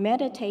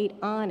 Meditate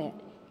on it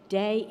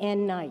day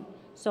and night,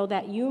 so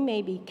that you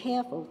may be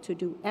careful to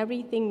do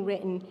everything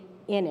written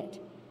in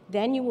it.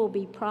 Then you will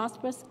be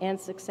prosperous and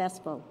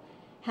successful.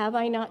 Have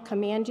I not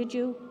commanded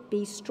you?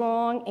 Be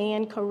strong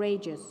and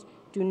courageous.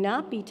 Do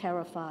not be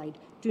terrified.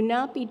 Do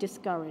not be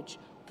discouraged,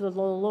 for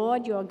the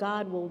Lord your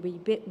God will be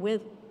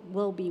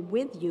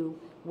with you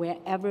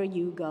wherever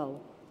you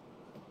go.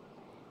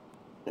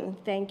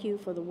 Thank you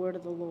for the word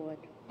of the Lord.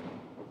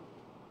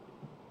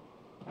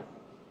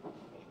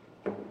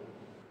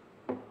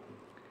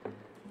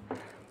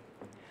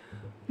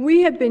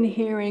 We have been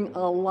hearing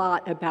a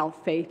lot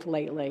about faith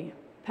lately.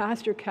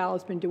 Pastor Cal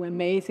has been doing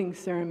amazing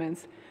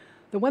sermons.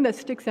 The one that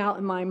sticks out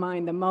in my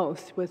mind the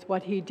most was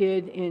what he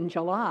did in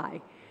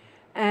July.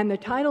 And the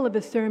title of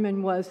the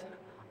sermon was,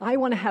 I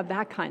Want to Have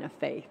That Kind of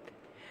Faith.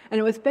 And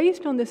it was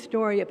based on the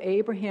story of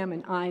Abraham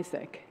and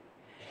Isaac.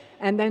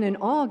 And then in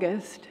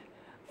August,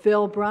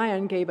 Phil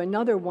Bryan gave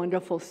another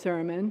wonderful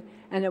sermon,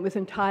 and it was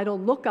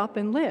entitled, Look Up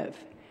and Live.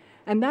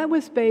 And that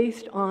was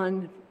based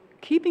on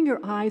keeping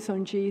your eyes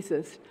on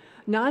Jesus,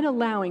 not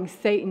allowing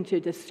Satan to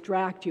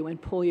distract you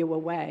and pull you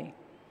away.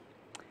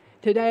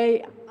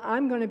 Today,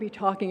 I'm going to be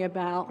talking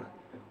about,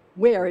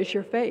 where is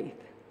your faith?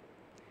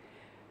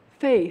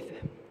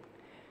 Faith.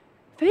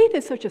 Faith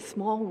is such a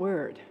small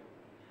word,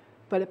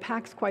 but it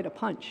packs quite a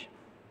punch.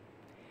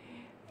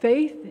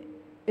 Faith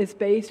is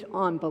based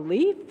on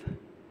belief,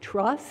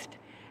 trust,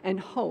 and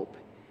hope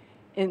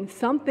in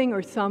something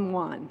or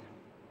someone.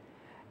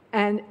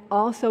 And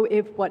also,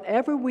 if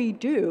whatever we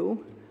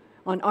do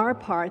on our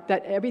part,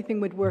 that everything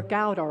would work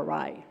out all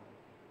right.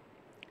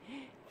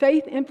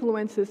 Faith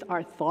influences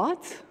our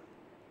thoughts,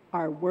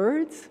 our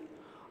words,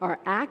 our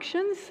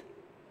actions,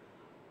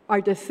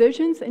 our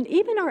decisions, and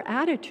even our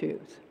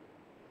attitudes.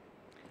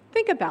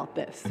 Think about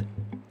this.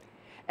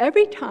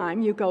 Every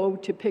time you go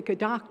to pick a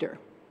doctor,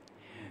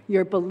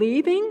 you're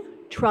believing,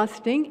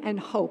 trusting, and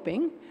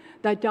hoping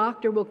that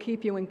doctor will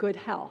keep you in good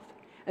health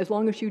as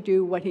long as you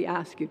do what he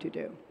asks you to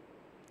do.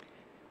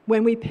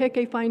 When we pick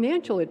a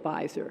financial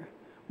advisor,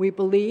 we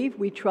believe,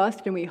 we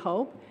trust, and we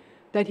hope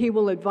that he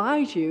will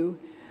advise you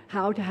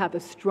how to have a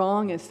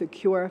strong and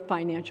secure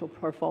financial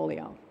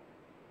portfolio.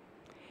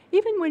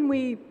 Even when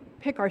we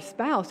pick our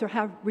spouse or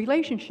have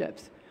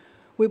relationships.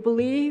 We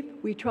believe,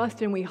 we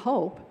trust, and we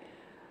hope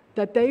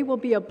that they will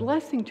be a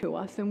blessing to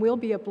us and we'll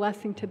be a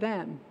blessing to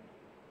them.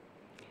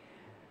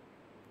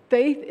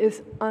 Faith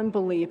is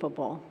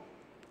unbelievable.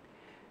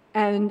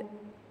 And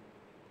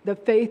the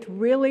faith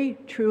really,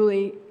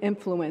 truly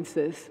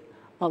influences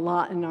a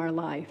lot in our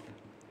life.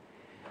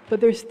 But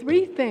there's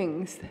three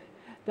things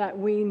that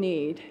we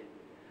need.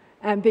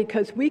 And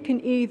because we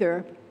can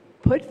either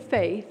put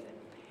faith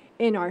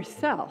in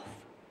ourselves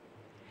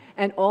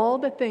and all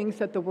the things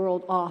that the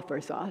world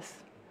offers us,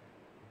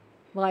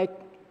 like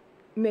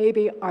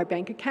maybe our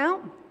bank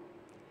account,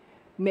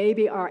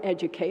 maybe our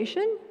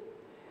education,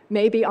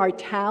 maybe our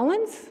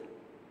talents,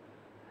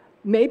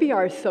 maybe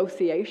our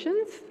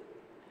associations,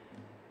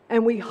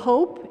 and we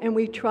hope and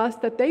we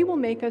trust that they will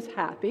make us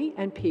happy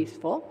and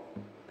peaceful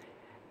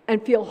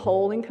and feel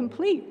whole and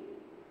complete.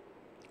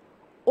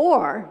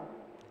 Or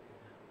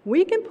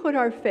we can put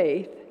our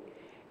faith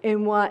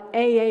in what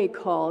AA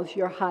calls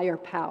your higher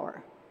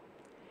power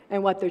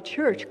and what the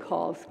church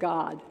calls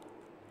God,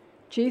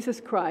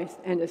 Jesus Christ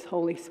and His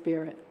Holy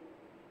Spirit.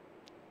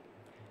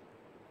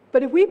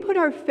 But if we put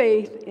our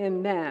faith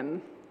in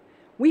them,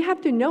 we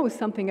have to know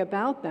something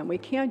about them. We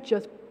can't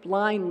just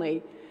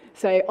blindly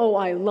say, oh,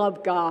 I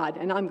love God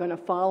and I'm going to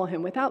follow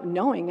Him without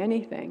knowing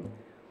anything.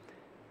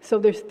 So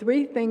there's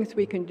three things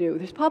we can do.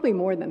 There's probably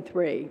more than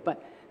three,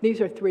 but these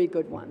are three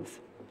good ones.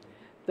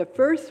 The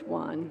first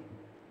one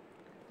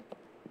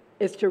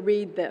is to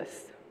read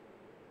this.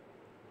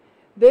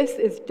 This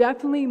is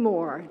definitely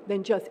more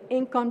than just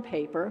ink on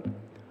paper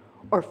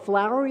or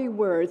flowery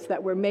words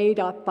that were made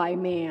up by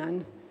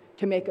man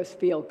to make us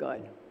feel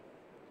good.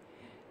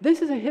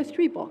 This is a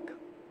history book.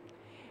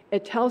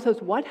 It tells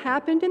us what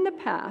happened in the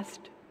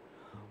past,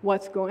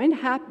 what's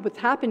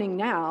happening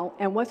now,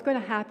 and what's going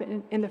to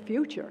happen in the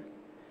future.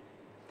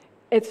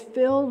 It's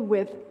filled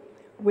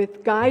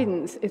with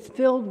guidance. It's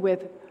filled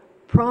with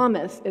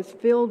promise. It's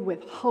filled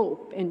with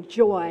hope and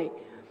joy.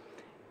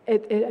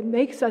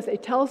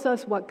 It tells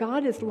us what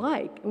God is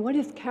like and what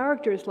His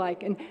character is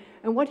like and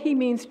what He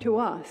means to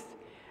us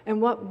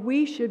and what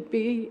we should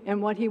be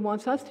and what He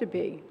wants us to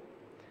be.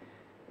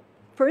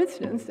 For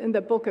instance, in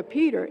the book of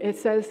Peter, it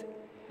says,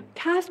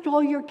 cast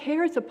all your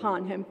cares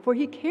upon Him, for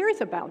He cares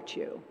about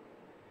you.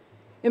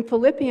 In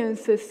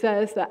Philippians, it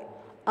says that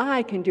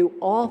I can do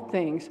all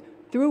things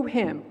through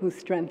Him who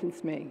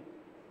strengthens me.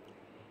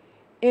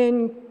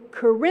 In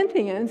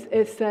Corinthians,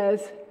 it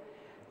says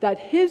that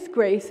His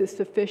grace is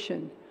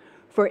sufficient,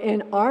 for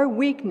in our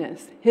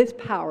weakness, His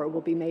power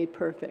will be made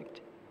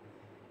perfect.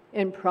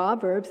 In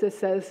Proverbs, it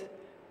says,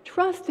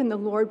 trust in the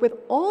Lord with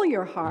all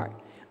your heart.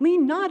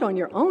 Lean not on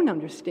your own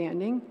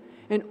understanding.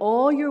 In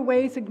all your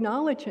ways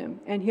acknowledge Him,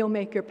 and He'll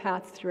make your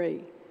path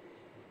straight.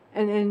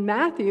 And in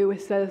Matthew,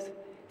 it says,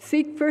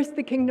 seek first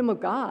the kingdom of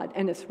God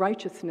and its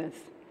righteousness,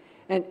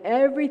 and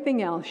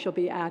everything else shall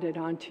be added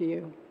onto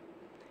you.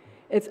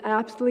 It's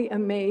absolutely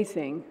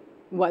amazing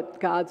what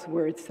God's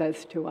word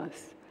says to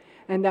us,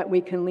 and that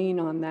we can lean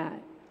on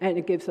that, and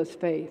it gives us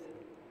faith.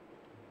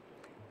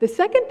 The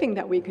second thing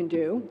that we can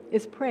do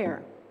is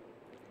prayer.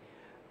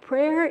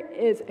 Prayer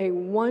is a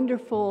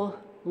wonderful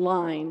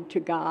line to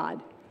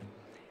God.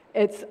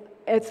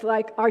 It's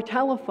like our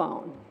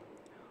telephone.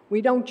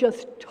 We don't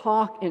just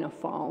talk in a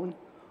phone,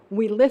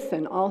 we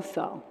listen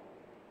also.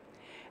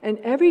 And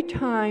every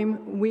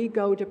time we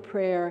go to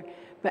prayer,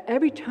 but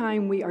every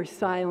time we are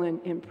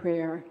silent in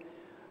prayer,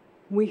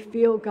 we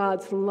feel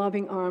God's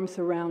loving arms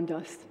around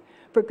us.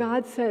 For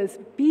God says,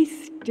 be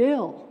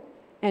still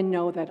and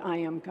know that I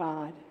am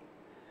God.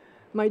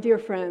 My dear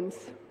friends,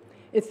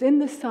 it's in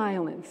the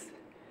silence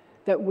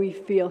that we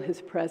feel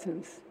His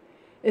presence.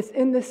 It's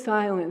in the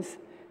silence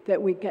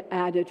that we get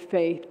added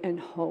faith and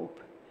hope.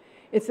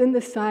 It's in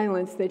the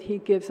silence that He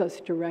gives us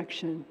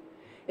direction.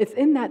 It's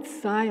in that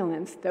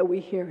silence that we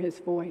hear His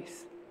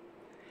voice.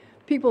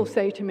 People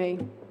say to me,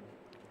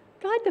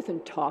 God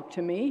doesn't talk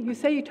to me. You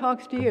say He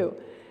talks to you.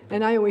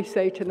 And I always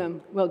say to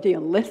them, well, do you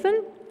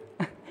listen?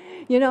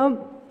 You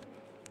know,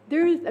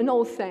 there's an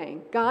old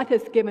saying, God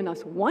has given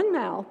us one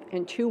mouth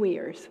and two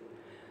ears.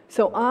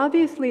 So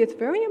obviously it's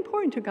very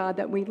important to God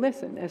that we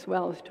listen as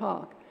well as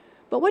talk.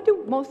 But what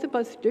do most of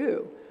us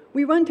do?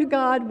 We run to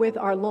God with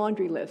our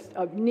laundry list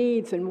of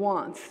needs and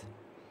wants,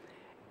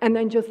 and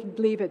then just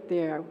leave it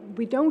there.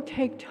 We don't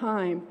take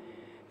time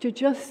to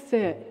just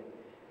sit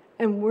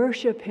and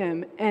worship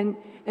Him and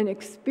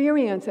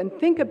experience and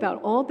think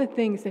about all the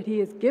things that He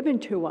has given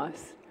to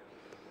us,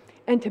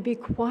 and to be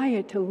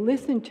quiet, to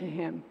listen to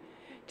Him,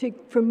 to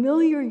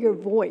familiar your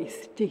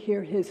voice to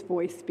hear His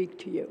voice speak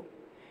to you.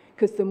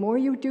 Because the more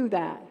you do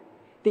that,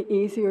 the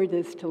easier it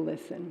is to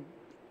listen.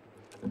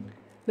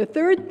 The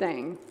third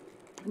thing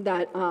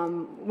that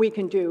we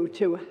can do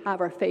to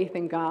have our faith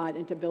in God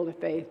and to build a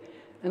faith,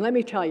 and let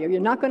me tell you, you're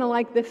not going to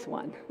like this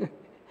one,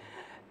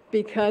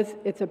 because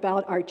it's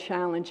about our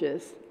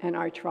challenges and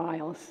our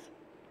trials.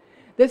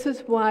 This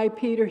is why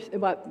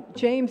what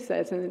James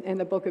says in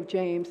the book of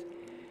James,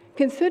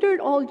 consider it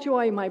all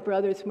joy, my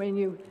brothers, when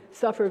you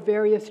suffer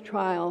various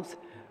trials,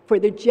 for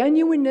the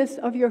genuineness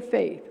of your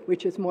faith,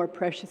 which is more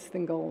precious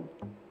than gold.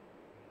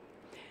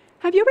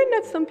 Have you ever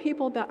met some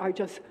people that are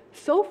just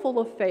so full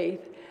of faith,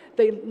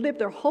 they live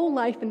their whole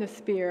life in the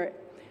Spirit,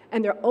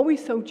 and they're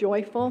always so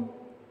joyful?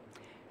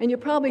 And you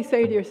probably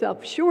say to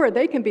yourself, sure,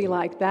 they can be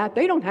like that.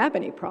 They don't have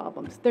any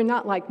problems. They're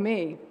not like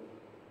me.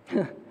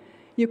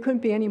 You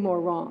couldn't be any more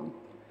wrong.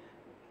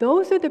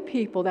 Those are the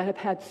people that have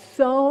had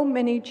so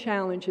many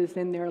challenges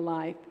in their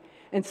life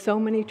and so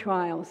many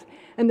trials.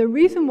 And the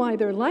reason why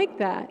they're like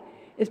that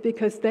is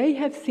because they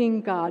have seen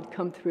God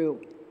come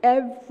through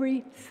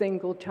every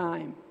single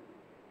time.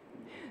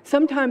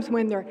 Sometimes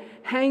when they're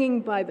hanging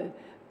by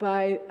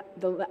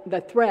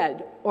the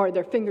thread or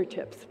their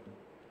fingertips,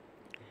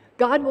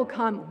 God will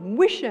come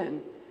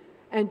wishing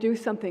and do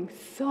something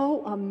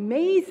so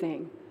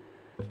amazing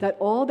that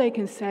all they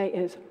can say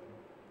is,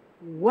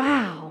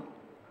 wow,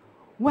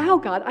 wow,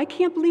 God, I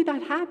can't believe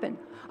that happened.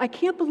 I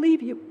can't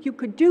believe you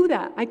could do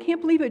that. I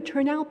can't believe it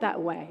turned out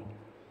that way.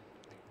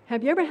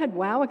 Have you ever had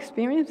wow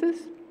experiences?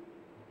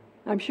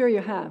 I'm sure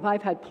you have.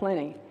 I've had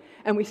plenty.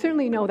 And we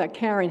certainly know that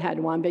Karen had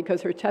one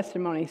because her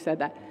testimony said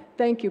that.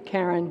 Thank you,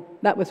 Karen.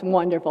 That was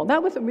wonderful.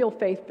 That was a real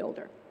faith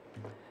builder,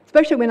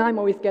 especially when I'm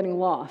always getting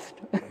lost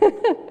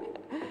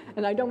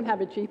and I don't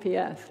have a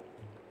GPS.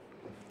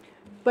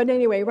 But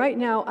anyway, right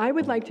now, I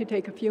would like to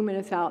take a few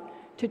minutes out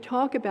to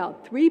talk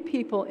about 3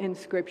 people in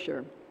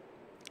Scripture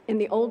in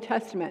the Old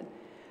Testament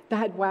that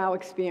had wow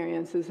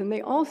experiences, and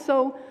they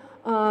also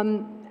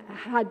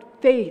had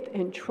faith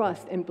and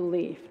trust and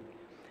belief.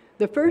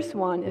 The first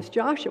one is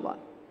Joshua,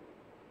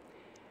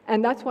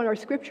 and that's what our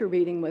Scripture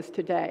reading was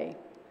today.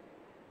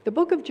 The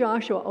book of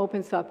Joshua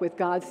opens up with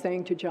God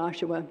saying to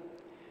Joshua,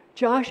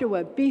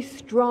 Joshua, be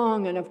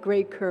strong and of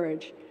great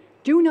courage.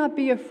 Do not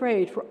be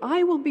afraid, for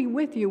I will be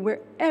with you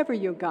wherever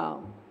you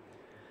go.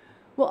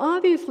 Well,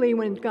 obviously,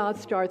 when God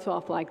starts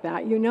off like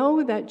that, you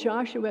know that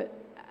Joshua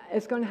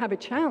is going to have a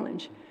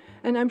challenge.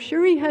 And I'm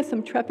sure he has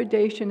some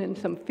trepidation and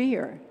some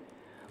fear.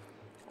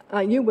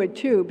 You would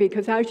too,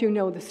 because as you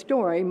know the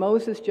story,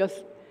 Moses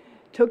just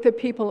took the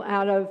people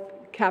out of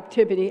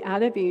captivity,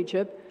 out of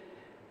Egypt,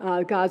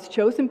 God's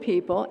chosen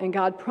people, and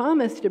God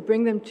promised to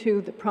bring them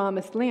to the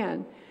promised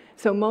land.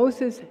 So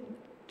Moses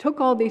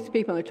took all these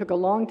people, and it took a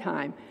long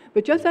time.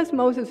 But just as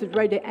Moses is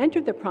ready to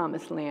enter the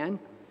promised land,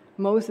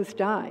 Moses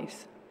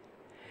dies.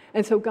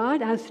 And so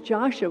God asked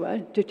Joshua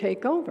to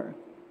take over.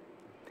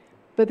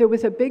 But there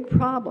was a big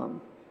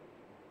problem.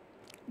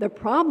 The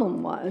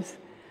problem was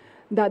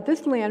that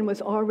this land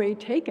was already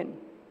taken,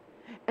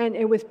 and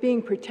it was being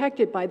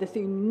protected by this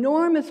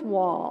enormous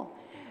wall,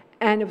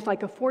 and it was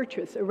like a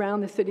fortress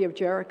around the city of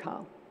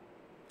Jericho.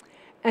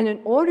 And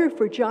in order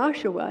for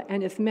Joshua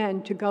and his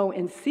men to go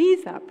and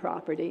seize that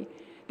property,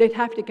 they'd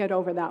have to get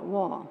over that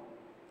wall.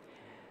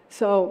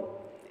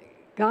 So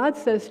God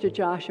says to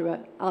Joshua,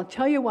 I'll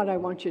tell you what I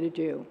want you to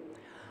do.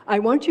 I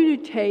want you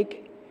to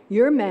take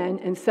your men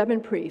and 7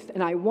 priests,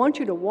 and I want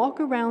you to walk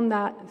around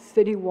that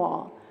city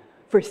wall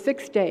for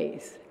 6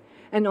 days.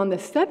 And on the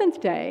 7th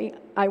day,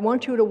 I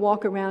want you to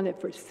walk around it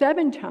for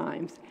 7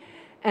 times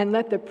and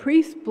let the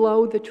priests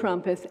blow the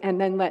trumpets and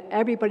then let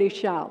everybody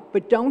shout.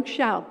 But don't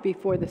shout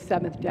before the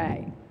 7th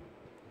day.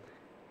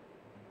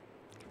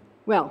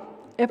 Well,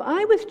 if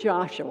I was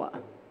Joshua,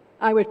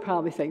 I would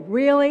probably say,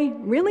 really?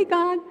 Really,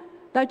 God?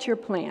 That's your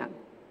plan?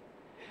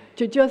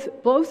 To just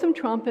blow some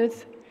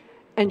trumpets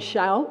and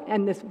shout,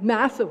 and this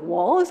massive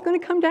wall is going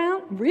to come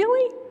down?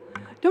 Really?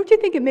 Don't you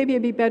think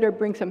it'd be better to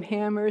bring some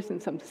hammers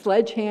and some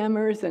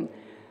sledgehammers? And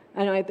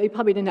they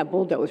probably didn't have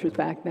bulldozers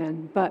back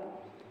then. But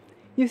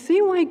you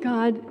see why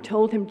God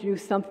told him to do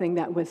something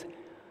that was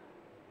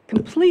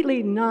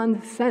completely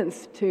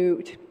nonsense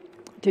to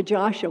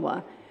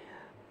Joshua.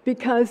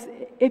 Because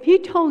if he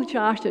told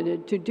Joshua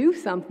to do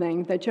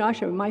something that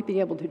Joshua might be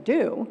able to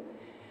do,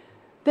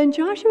 then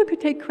Joshua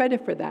could take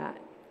credit for that.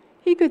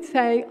 He could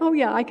say, oh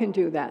yeah, I can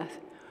do that.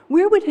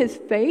 Where would his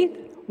faith,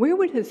 where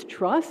would his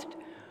trust,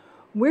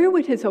 where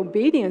would his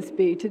obedience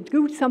be to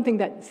do something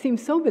that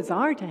seems so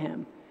bizarre to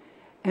him?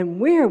 And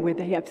where would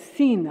they have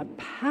seen the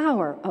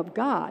power of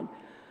God?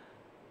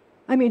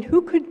 I mean,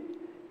 who could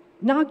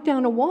knock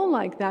down a wall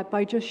like that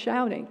by just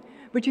shouting?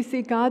 But you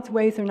see, God's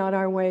ways are not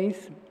our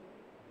ways.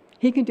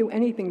 He can do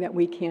anything that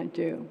we can't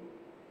do.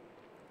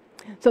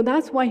 So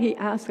that's why he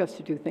asks us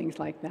to do things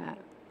like that.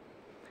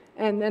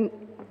 And then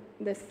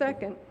the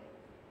second,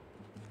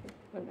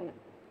 wait a minute.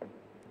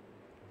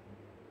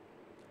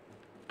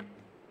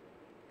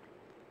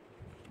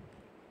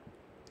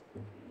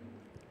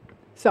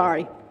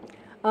 Sorry.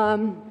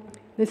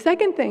 The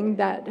second thing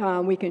that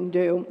we can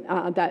do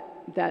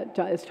that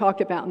is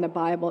talked about in the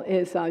Bible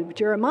is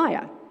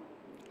Jeremiah.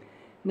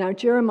 Now,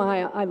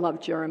 Jeremiah, I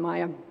love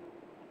Jeremiah.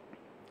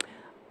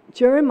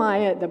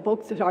 Jeremiah, the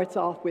book starts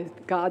off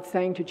with God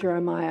saying to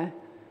Jeremiah,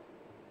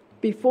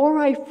 before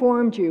I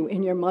formed you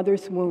in your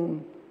mother's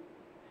womb,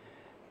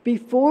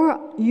 before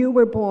you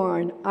were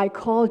born, I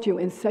called you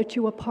and set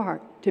you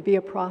apart to be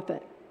a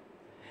prophet.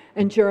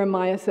 And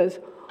Jeremiah says,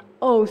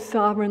 oh,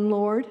 sovereign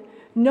Lord,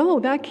 no,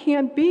 that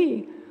can't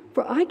be,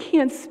 for I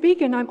can't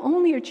speak and I'm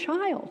only a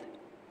child.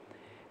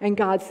 And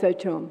God said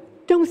to him,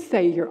 "Don't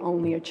say you're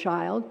only a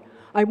child.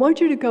 I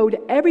want you to go to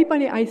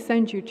everybody I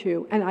send you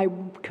to, and I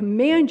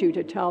command you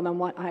to tell them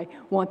what I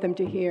want them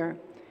to hear."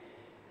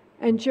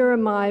 And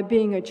Jeremiah,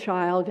 being a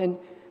child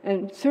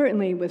and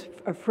certainly was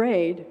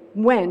afraid,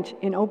 went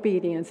in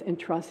obedience and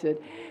trusted.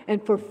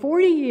 And for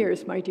 40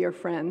 years, my dear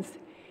friends,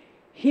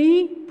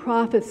 he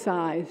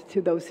prophesied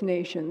to those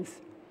nations.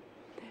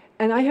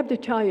 And I have to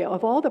tell you,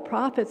 of all the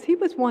prophets, he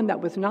was one that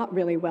was not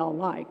really well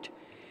liked,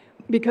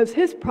 because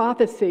his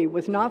prophecy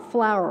was not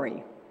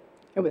flowery.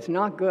 It was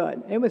not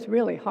good. It was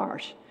really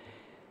harsh.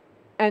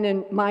 And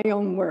in my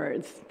own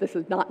words, this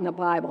is not in the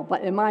Bible,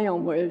 but in my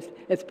own words,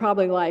 it's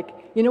probably like,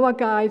 you know what,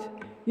 guys?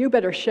 You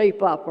better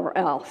shape up or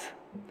else.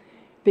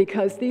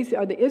 Because these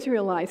are the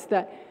Israelites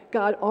that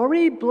God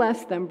already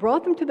blessed them,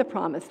 brought them to the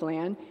promised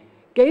land,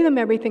 gave them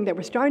everything. They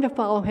were starting to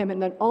follow him,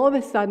 and then all of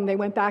a sudden they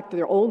went back to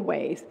their old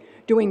ways,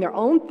 doing their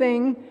own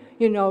thing,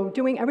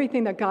 doing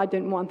everything that God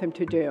didn't want them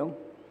to do.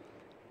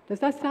 Does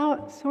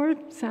that sort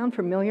of sound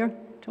familiar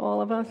to all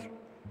of us?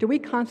 Do we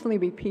constantly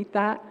repeat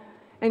that?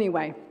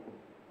 Anyway,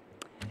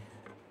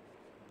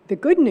 the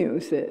good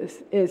news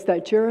is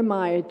that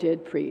Jeremiah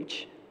did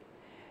preach,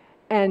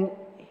 and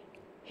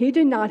he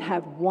did not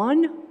have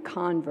one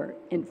convert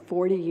in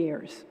 40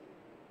 years,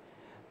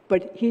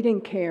 but he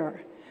didn't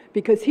care,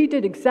 because he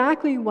did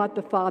exactly what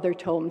the Father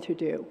told him to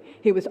do.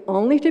 He was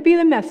only to be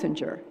the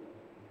messenger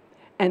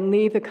and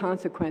leave the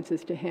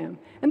consequences to him.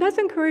 And that's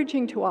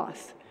encouraging to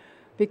us,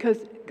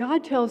 because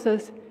God tells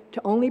us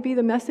to only be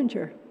the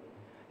messenger,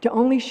 to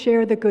only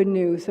share the good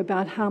news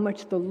about how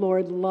much the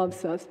Lord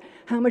loves us,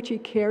 how much he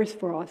cares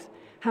for us,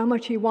 how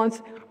much he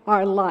wants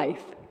our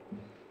life.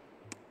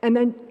 And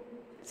then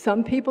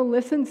some people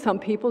listen, some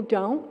people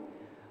don't,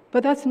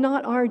 but that's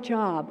not our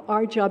job.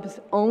 Our job is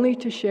only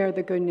to share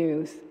the good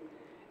news.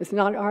 It's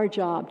not our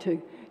job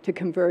to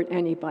convert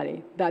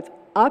anybody. That's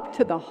up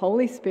to the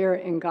Holy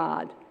Spirit and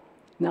God,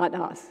 not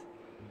us.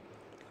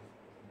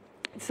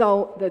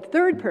 So the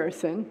third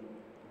person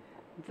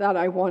that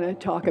I want to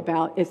talk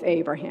about is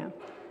Abraham.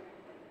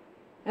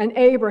 And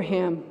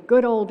Abraham,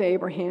 good old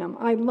Abraham.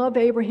 I love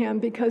Abraham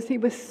because he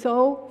was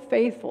so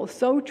faithful,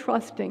 so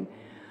trusting,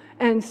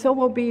 and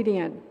so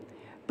obedient.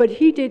 But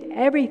he did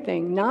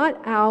everything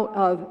not out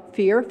of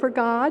fear for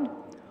God,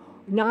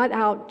 not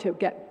out to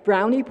get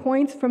brownie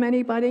points from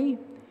anybody.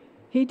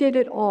 He did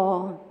it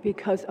all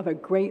because of a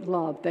great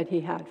love that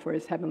he had for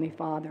his Heavenly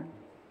Father.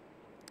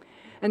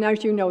 And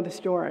as you know the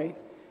story,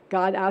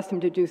 God asked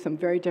him to do some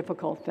very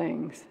difficult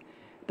things.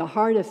 The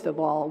hardest of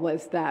all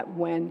was that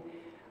when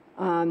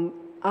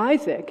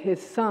Isaac,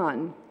 his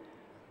son,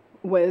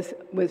 was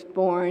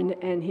born,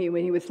 and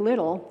when he was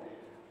little,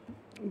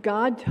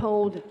 God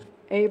told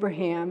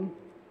Abraham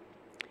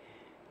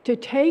to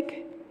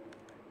take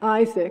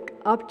Isaac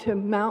up to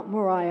Mount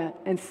Moriah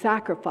and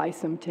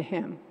sacrifice him to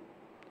him.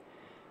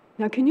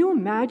 Now, can you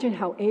imagine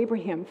how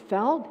Abraham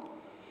felt?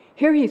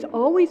 Here he's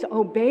always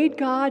obeyed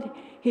God.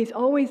 He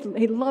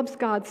loves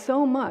God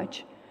so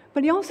much,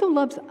 but he also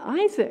loves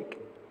Isaac.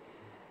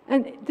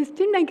 And this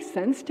didn't make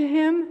sense to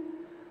him,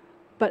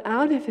 but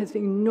out of his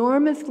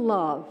enormous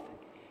love,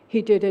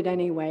 he did it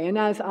anyway. And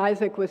as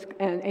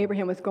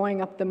Abraham was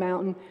going up the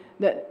mountain,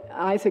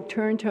 Isaac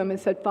turned to him and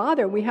said,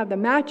 "Father, we have the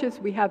matches,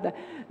 we have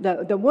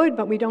the wood,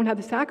 but we don't have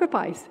the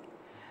sacrifice."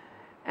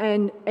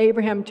 And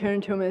Abraham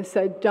turned to him and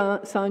said,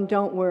 "Son,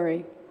 don't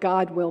worry,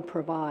 God will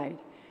provide."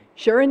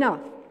 Sure enough,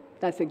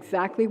 that's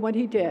exactly what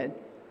he did.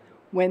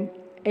 When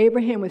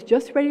Abraham was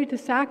just ready to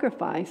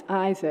sacrifice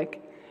Isaac,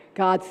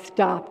 God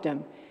stopped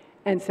him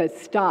and said,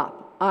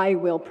 "Stop, I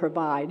will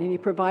provide." And he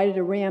provided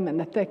a ram in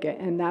the thicket,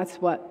 and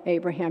that's what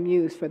Abraham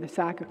used for the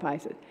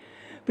sacrifices.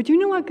 But you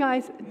know what,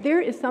 guys?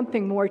 There is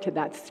something more to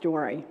that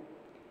story.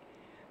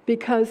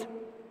 Because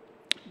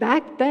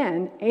back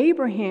then,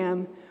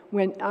 Abraham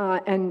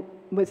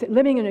was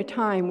living in a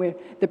time where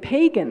the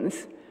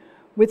pagans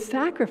would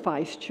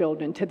sacrifice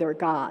children to their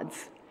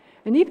gods.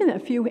 And even a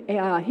few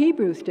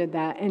Hebrews did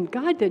that, and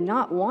God did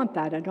not want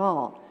that at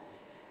all.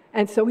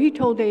 And so he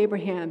told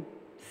Abraham,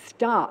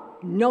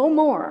 "Stop, no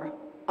more,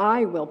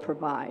 I will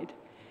provide."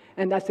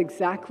 And that's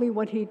exactly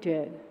what he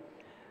did.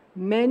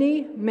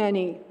 Many,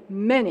 many,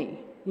 many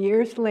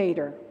years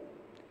later,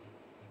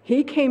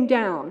 he came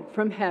down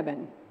from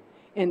heaven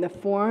in the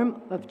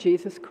form of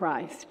Jesus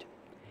Christ,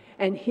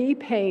 and he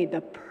paid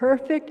the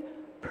perfect,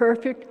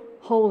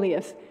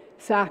 holiest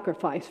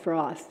sacrifice for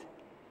us.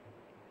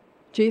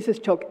 Jesus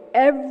took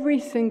every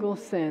single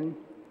sin,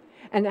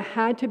 and it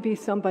had to be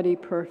somebody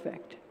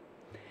perfect.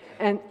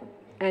 And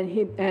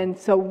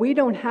so we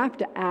don't have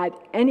to add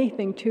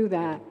anything to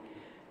that.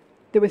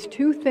 There was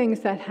two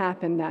things that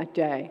happened that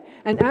day.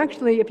 And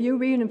actually, if you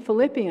read in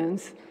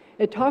Philippians,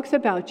 it talks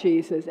about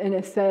Jesus, and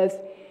it says,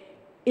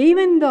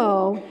 even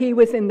though he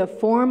was in the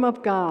form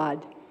of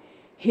God,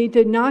 he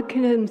did not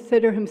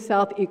consider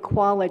himself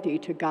equality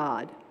to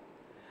God,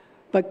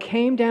 but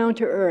came down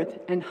to earth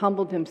and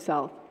humbled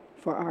himself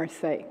for our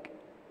sake.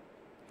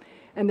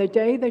 And the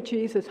day that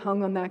Jesus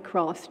hung on that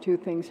cross, two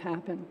things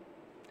happened.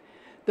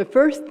 The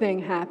first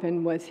thing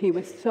happened was he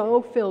was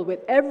so filled with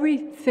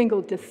every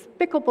single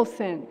despicable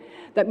sin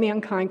that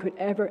mankind could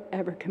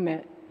ever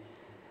commit.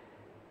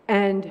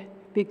 And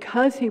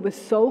because he was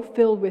so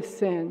filled with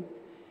sin,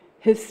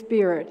 his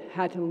spirit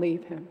had to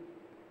leave him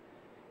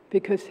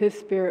because his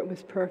spirit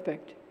was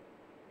perfect.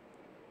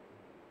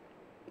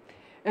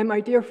 And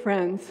my dear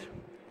friends,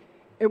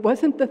 it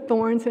wasn't the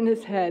thorns in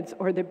his head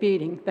or the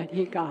beating that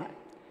he got.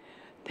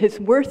 His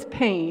worst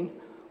pain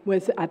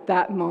was at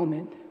that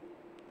moment.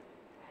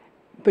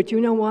 But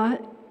you know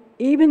what?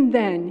 Even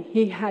then,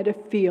 he had to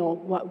feel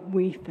what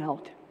we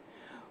felt.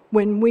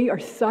 When we are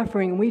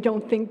suffering, we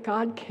don't think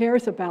God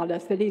cares about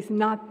us, that he's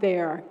not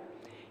there.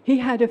 He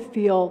had to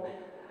feel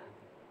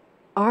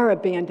our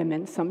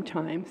abandonment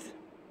sometimes.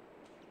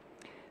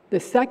 The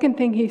second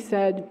thing he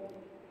said,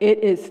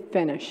 it is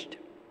finished.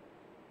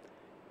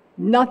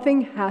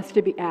 Nothing has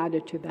to be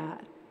added to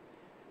that.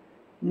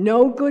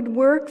 No good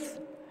works,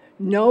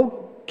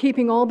 no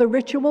keeping all the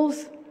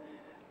rituals,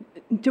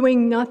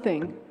 doing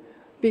nothing.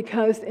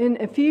 Because in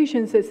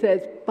Ephesians it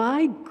says,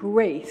 by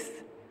grace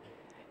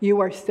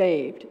you are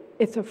saved.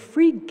 It's a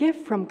free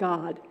gift from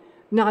God,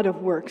 not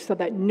of works, so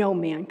that no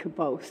man could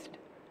boast.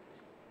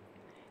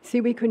 See,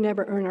 we could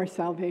never earn our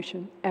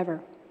salvation,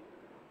 ever.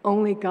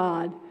 Only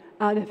God,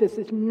 out of his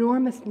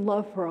enormous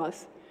love for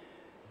us,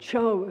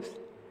 chose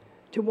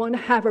to want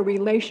to have a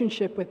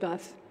relationship with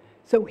us,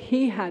 so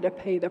he had to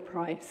pay the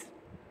price.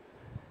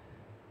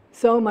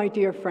 So, my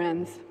dear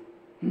friends,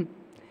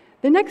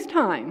 the next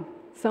time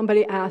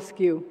somebody asks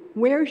you,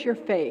 where's your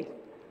faith?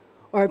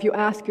 Or if you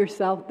ask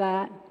yourself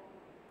that,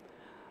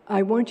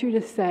 I want you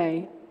to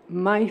say,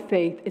 my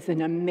faith is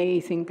an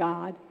amazing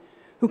God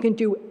who can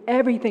do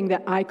everything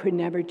that I could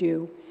never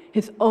do.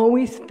 He's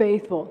always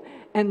faithful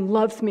and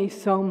loves me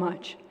so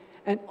much.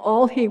 And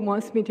all he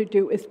wants me to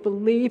do is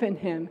believe in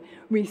him,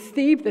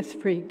 receive this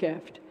free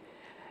gift,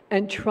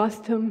 and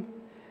trust him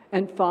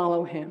and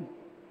follow him.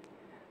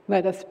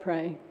 Let us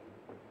pray.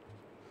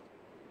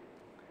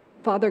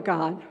 Father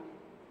God,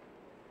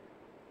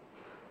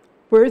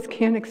 words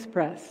can't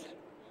express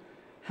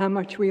how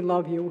much we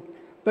love you,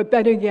 but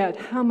better yet,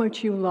 how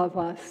much you love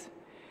us.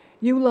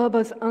 You love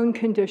us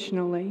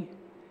unconditionally.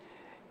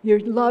 Your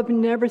love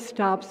never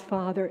stops,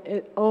 Father.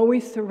 It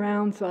always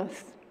surrounds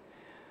us.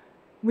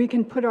 We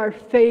can put our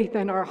faith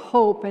and our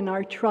hope and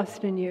our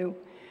trust in you.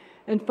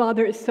 And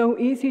Father, it's so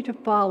easy to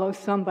follow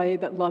somebody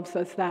that loves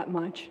us that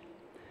much.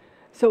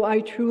 So I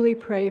truly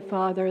pray,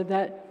 Father,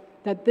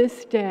 that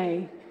this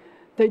day,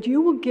 that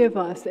you will give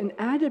us an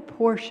added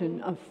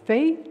portion of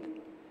faith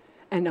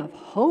and of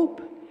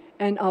hope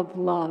and of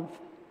love,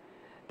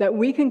 that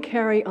we can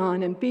carry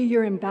on and be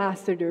your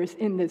ambassadors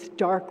in this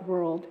dark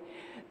world,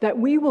 that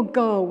we will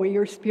go where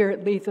your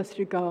Spirit leads us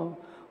to go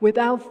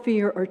without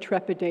fear or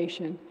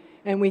trepidation.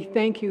 And we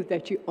thank you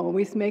that you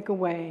always make a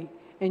way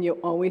and you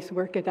always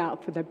work it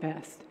out for the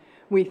best.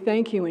 We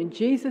thank you in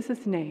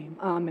Jesus' name.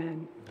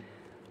 Amen.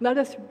 Let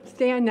us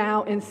stand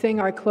now and sing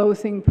our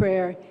closing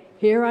prayer.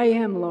 Here I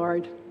am,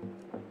 Lord.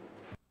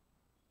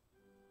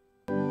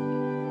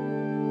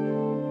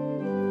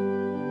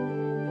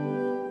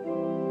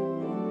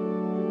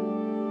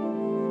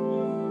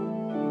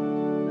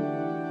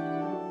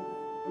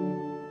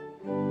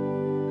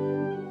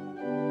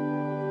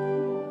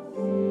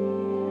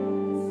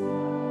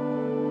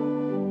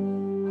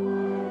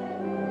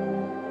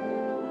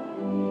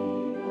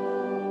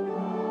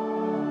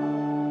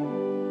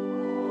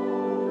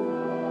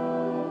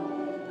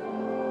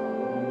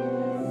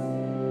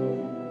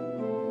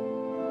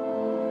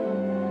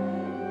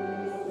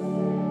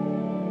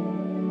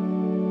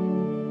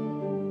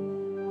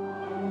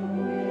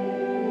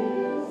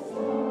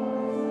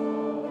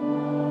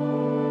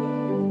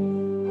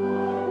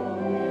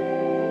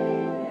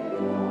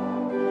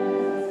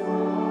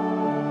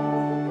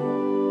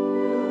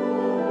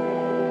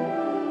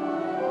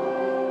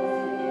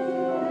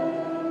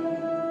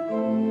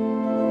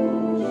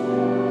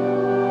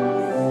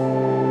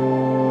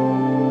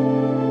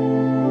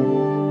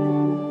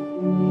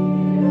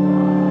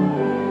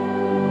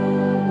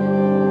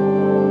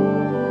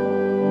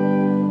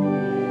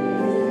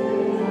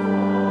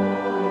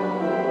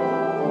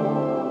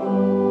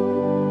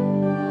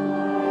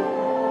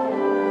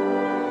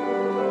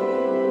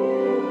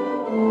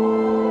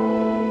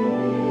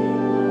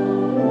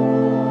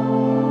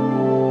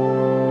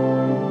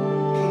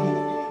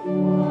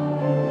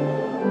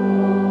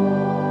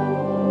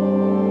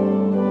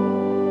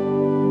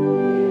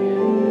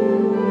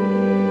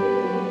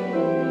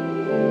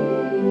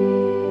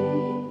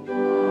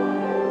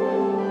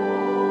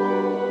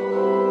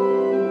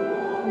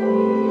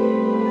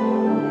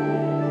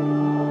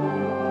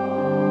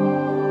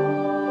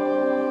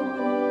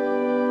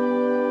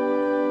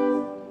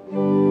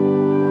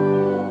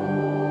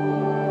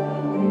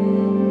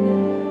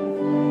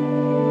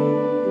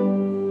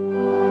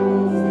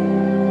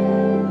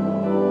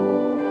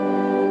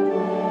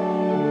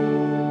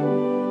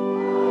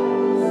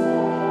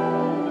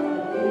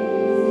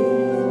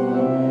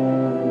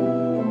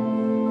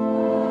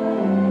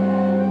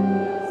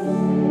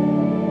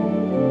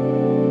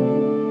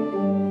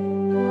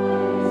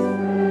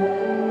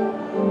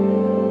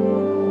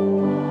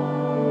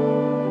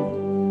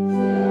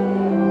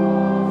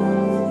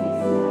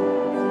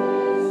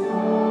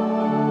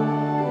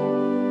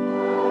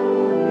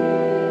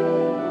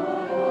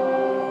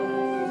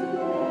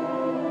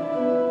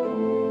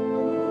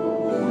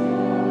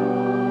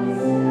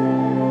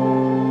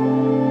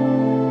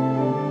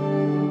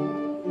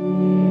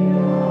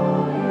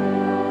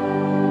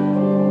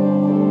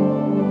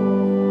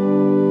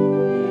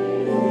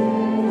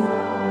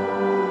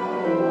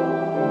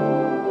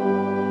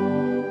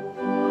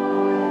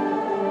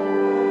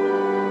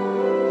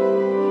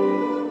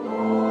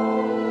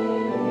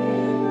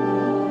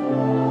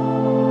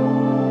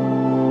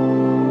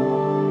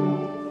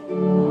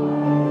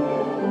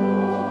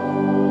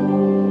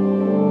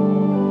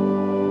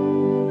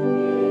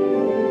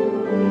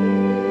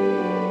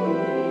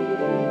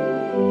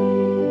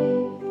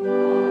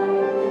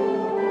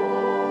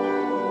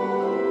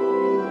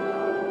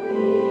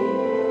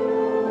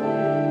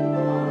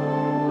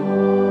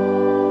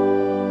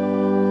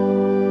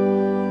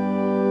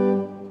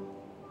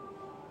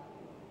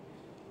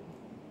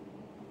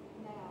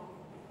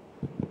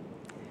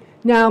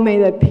 Now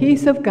may the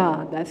peace of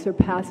God that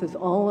surpasses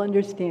all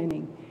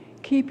understanding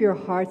keep your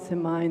hearts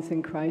and minds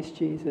in Christ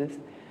Jesus.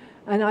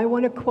 And I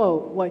want to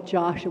quote what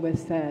Joshua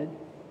said.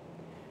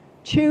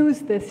 Choose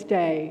this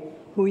day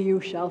who you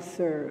shall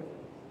serve.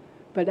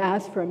 But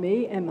as for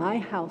me and my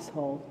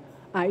household,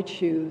 I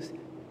choose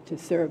to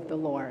serve the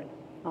Lord.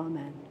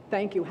 Amen.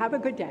 Thank you. Have a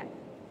good day.